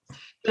Whitney,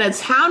 in a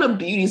town of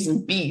beauties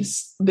and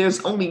beasts,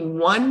 there's only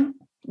one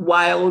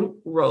wild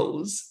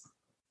rose.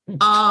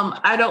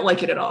 I don't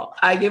like it at all.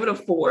 I give it a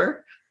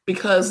 4.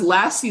 Because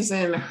last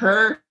season,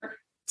 her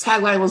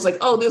tagline was like,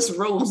 oh, this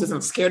rose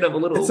isn't scared of a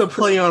little... It's a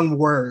play on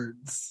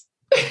words.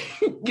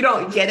 You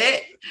don't get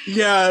it?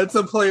 Yeah, it's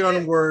a play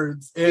on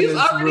words. And She's it's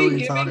already really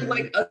giving tiny.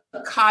 like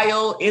a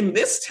Kyle in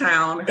this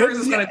town. Hers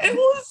is going to be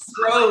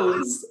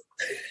rose.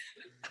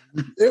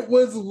 It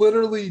was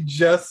literally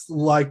just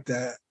like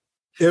that,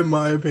 in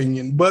my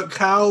opinion. But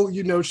Kyle,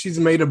 she's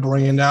made a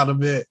brand out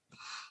of it.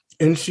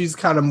 And she's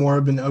kind of more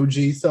of an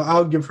OG. So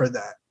I'll give her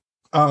that.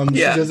 She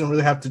doesn't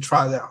really have to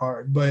try that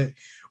hard. But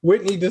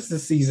Whitney, this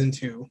is season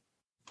 2.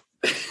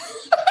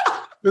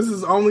 This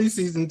is only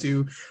season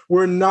 2.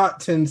 We're not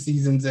 10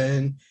 seasons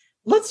in.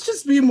 Let's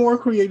just be more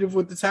creative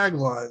with the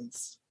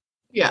taglines.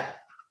 Yeah.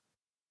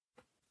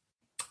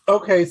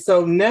 Okay,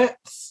 so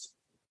next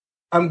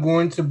I'm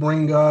going to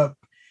bring up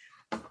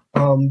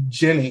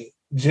Jenny.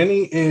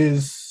 Jenny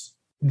is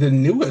the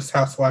newest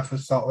housewife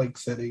of Salt Lake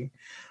City.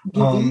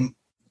 Mm-hmm.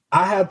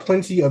 I have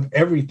plenty of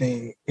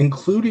everything,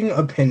 including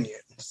opinions.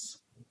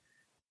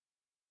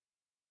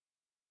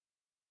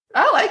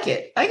 I like like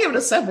it. I give it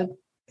a 7.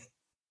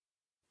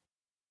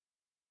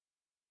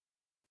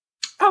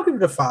 I'll give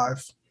it a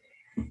 5.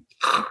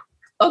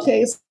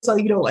 Okay, so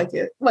you don't like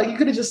it. Like, you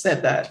could have just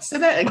said that. Say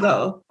that and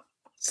go.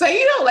 Say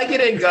you don't like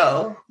it and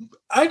go.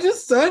 I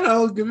just said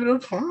I'll give it a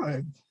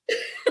 5.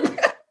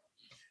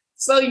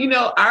 So,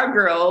 our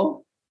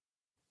girl,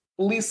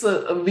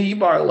 Lisa V.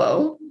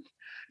 Barlow,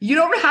 you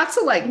don't have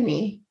to like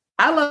me.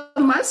 I love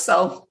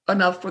myself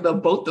enough for the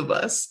both of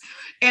us.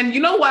 And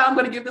you know why I'm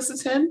going to give this a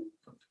 10?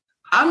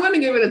 I'm going to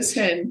give it a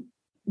 10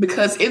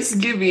 because it's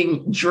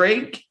giving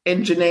Drake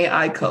and Janae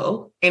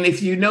Aiko. And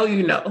if you know,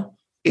 you know.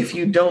 If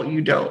you don't,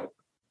 you don't.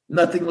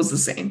 Nothing was the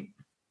same.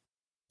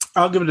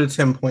 I'll give it a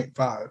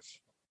 10.5.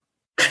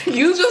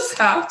 You just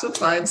have to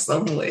find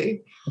some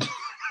way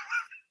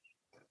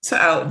to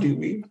outdo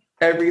me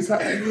every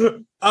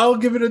time. I'll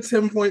give it a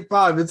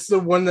 10.5. It's the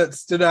one that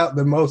stood out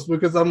the most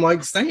because I'm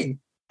like, same.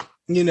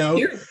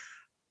 Here.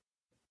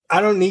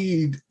 I don't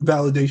need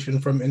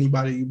validation from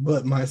anybody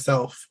but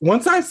myself.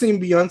 Once I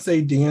seen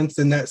Beyonce dance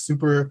in that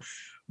Super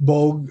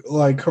Bowl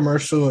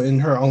commercial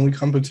and her only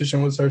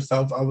competition was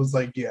herself, I was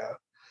like, yeah.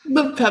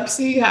 The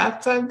Pepsi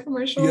halftime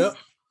commercial? Yep.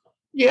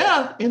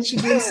 Yeah, and she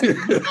did.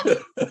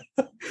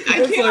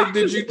 It's like,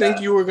 did you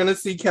think you were going to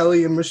see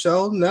Kelly and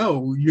Michelle?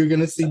 No, you're going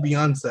to see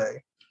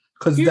Beyonce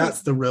because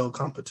that's the real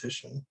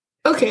competition.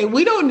 Okay,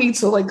 we don't need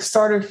to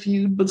start a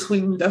feud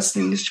between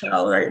Destiny's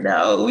Child right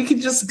now. We can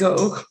just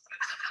go.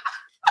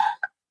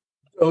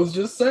 I was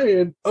just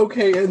saying.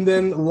 Okay, and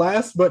then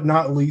last but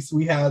not least,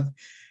 we have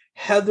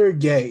Heather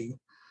Gay.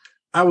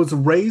 I was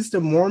raised a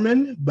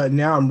Mormon, but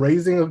now I'm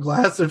raising a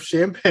glass of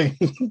champagne.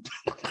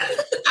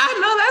 I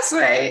know that's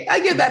right. I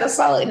give that a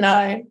solid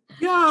 9.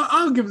 Yeah,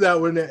 I'll give that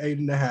one an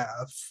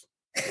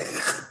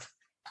 8.5.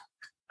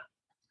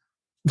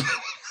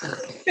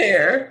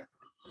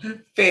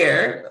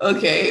 Fair.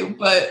 Okay,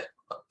 but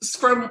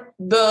from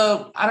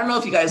I don't know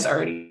if you guys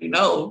already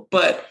know,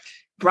 but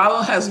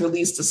Bravo has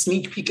released a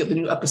sneak peek of the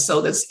new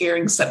episode that's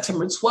airing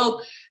September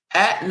 12th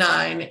at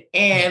 9.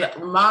 And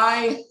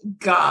my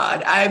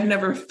God, I've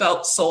never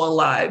felt so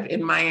alive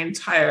in my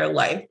entire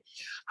life.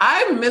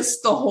 I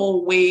missed the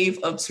whole wave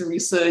of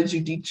Teresa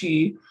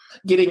Giudice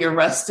getting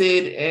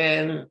arrested.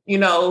 And,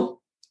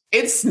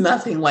 it's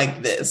nothing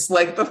like this.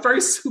 Like the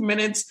first 2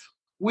 minutes,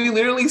 we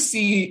literally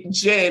see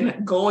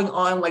Jen going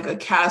on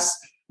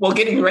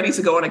getting ready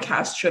to go on a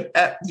cast trip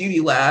at Beauty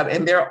Lab.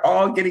 And they're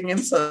all getting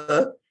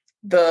into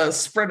the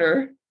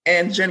Sprinter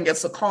and Jen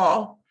gets a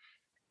call.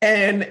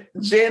 And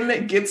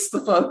Jen gets the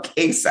fuck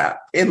ASAP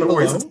in the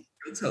words of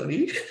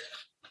Tony.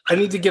 I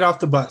need to get off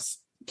the bus.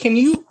 Can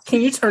you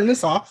turn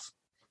this off?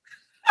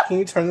 Can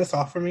you turn this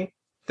off for me?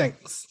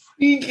 Thanks.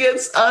 She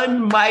gets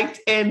unmiked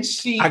and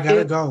I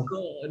gotta go.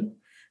 Gone.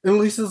 And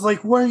Lisa's like,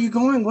 where are you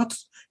going?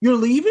 You're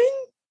leaving?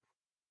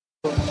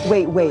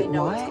 Wait, what?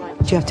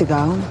 Do you have to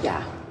go?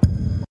 Yeah.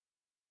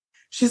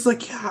 She's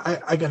like, yeah,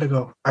 I gotta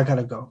go.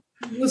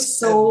 He was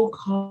so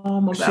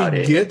calm about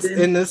it. She gets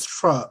in this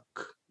truck.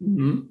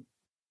 Mm-hmm.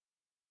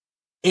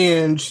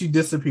 And she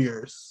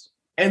disappears.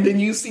 And then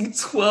you see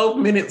 12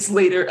 minutes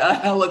later, a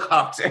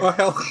helicopter.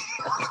 I'm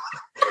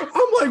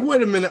like,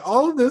 wait a minute.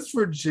 All of this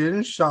for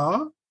Jen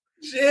Shah?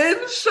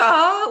 Jen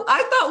Shah?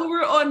 I thought we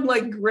were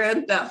on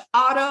Grand Theft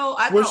Auto.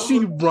 Was she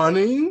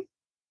running?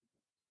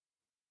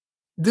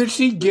 Did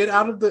she get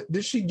out of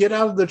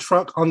the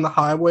truck on the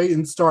highway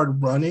and start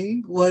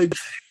running?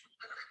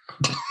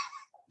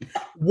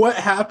 What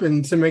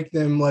happened to make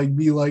them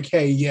be like,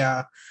 hey,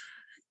 yeah,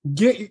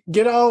 get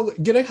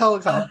a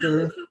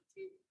helicopter,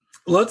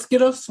 let's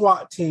get a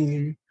SWAT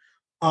team,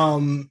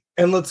 and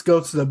let's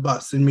go to the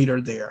bus and meet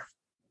her there.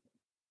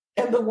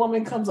 And the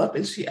woman comes up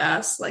and she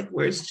asks,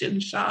 where's Jen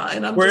Shah?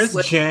 And I'm where's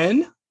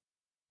Jen?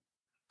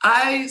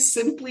 I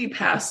simply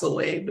pass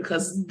away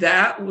because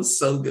that was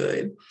so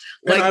good.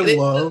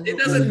 It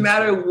doesn't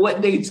matter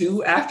what they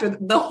do after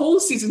the whole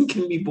season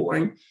can be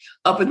boring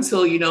up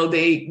until,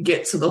 they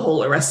get to the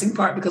whole arresting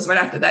part, because right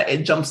after that,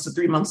 it jumps to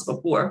 3 months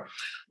before.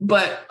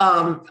 But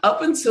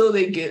up until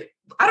they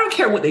I don't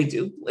care what they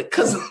do,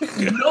 because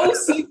no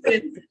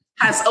season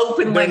has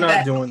opened They're like not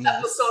that. Doing this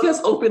episode has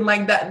opened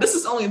like that. This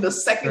is only the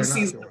second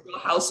season of Real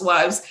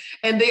Housewives,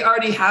 and they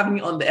already have me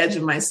on the edge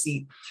of my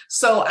seat.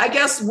 So I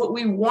guess what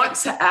we want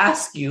to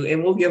ask you,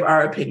 and we'll give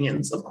our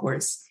opinions, of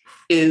course,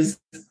 is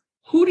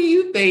who do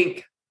you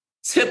think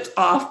tipped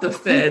off the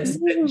feds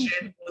that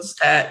Jen was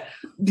at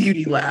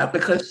Beauty Lab?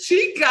 Because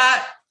she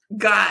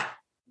got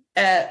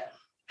at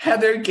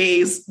Heather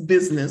Gay's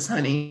business,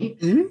 honey.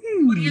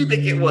 Who do you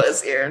think it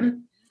was,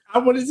 Erin? I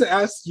wanted to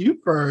ask you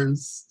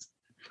first.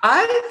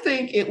 I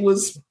think it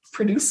was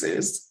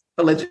producers,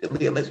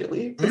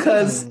 allegedly,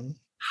 because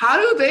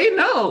how do they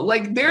know?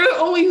 There are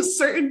only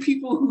certain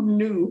people who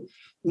knew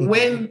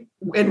when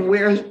and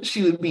where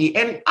she would be.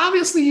 And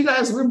obviously, you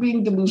guys, we're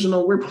being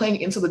delusional. We're playing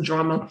into the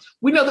drama.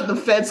 We know that the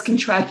feds can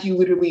track you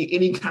literally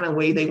any kind of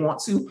way they want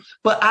to,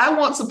 but I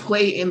want to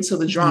play into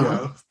the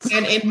drama. Yeah.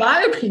 And in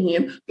my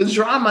opinion, the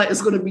drama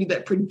is going to be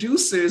that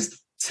producers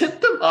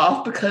tip them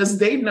off because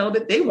they know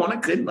that they want a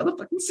good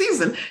motherfucking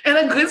season, and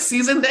a good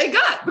season they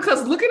got,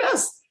 because look at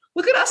us.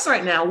 Look at us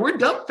right now. We're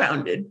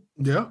dumbfounded.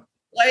 Yeah.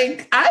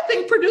 Like, I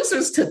think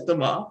producers tipped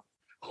them off.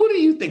 Who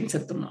do you think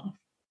tipped them off?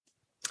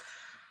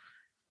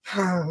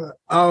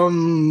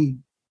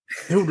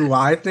 Who do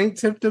I think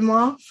tipped him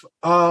off?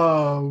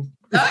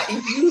 Not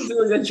you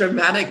doing a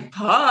dramatic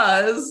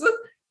pause.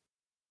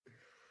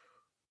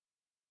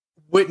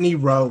 Whitney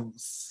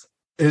Rose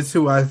is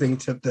who I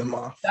think tipped them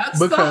off. That's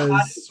the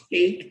hottest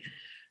take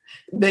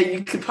that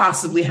you could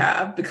possibly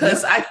have,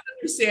 because I can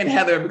understand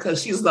Heather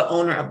because she's the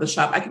owner of the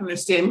shop. I can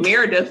understand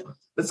Meredith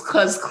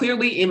because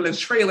clearly in the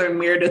trailer,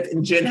 Meredith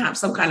and Jen have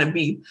some kind of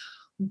beef.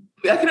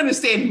 I can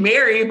understand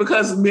Mary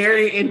because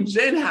Mary and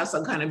Jen have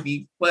some kind of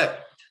beef.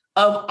 But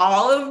of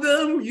all of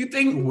them, you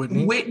think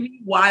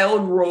Whitney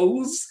Wild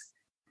Rose?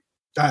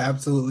 I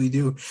absolutely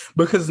do.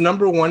 Because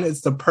number one,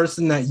 it's the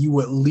person that you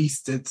would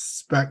least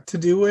expect to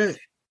do it.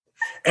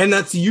 And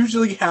that's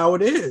usually how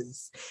it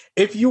is.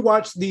 If you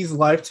watch these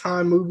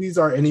Lifetime movies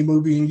or any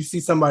movie and you see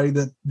somebody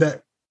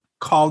that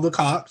called the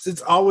cops,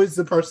 it's always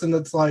the person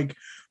that's like,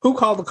 who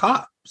called the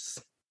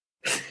cops?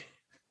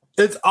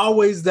 It's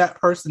always that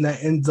person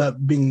that ends up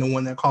being the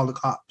one that called the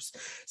cops.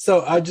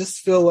 So I just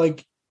feel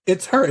like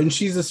it's her, and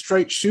she's a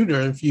straight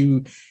shooter. If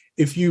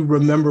you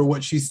remember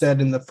what she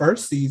said in the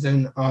first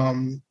season,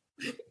 and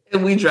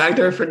we dragged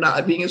her for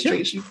not being a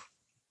straight shooter.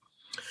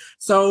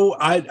 So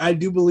I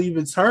do believe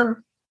it's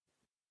her.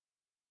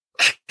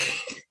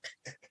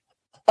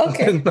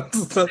 Okay,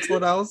 that's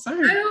what I was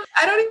saying.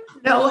 I don't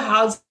even know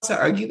how to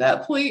argue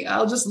that point.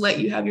 I'll just let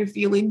you have your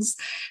feelings.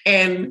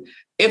 And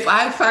if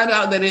I find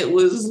out that it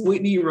was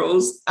Whitney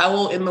Rose, I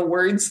will, in the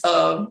words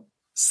of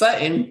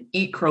Sutton,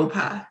 eat crow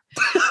pie.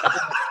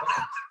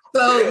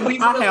 So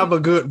I have a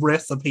good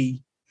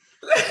recipe.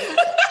 We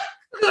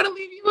want to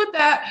leave you with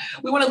that.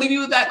 We want to leave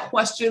you with that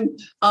question.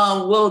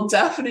 We'll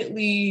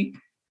definitely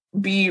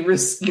be,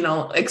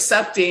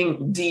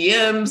 accepting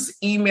DMs,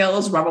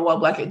 emails,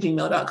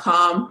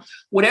 robertwildblack@gmail.com.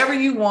 Whatever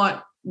you want,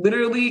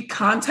 literally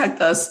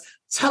contact us.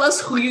 Tell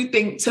us who you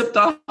think tipped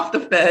off the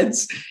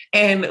feds,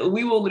 and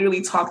we will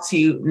literally talk to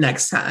you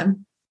next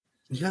time.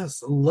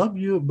 Yes, love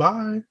you.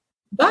 Bye.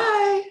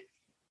 Bye.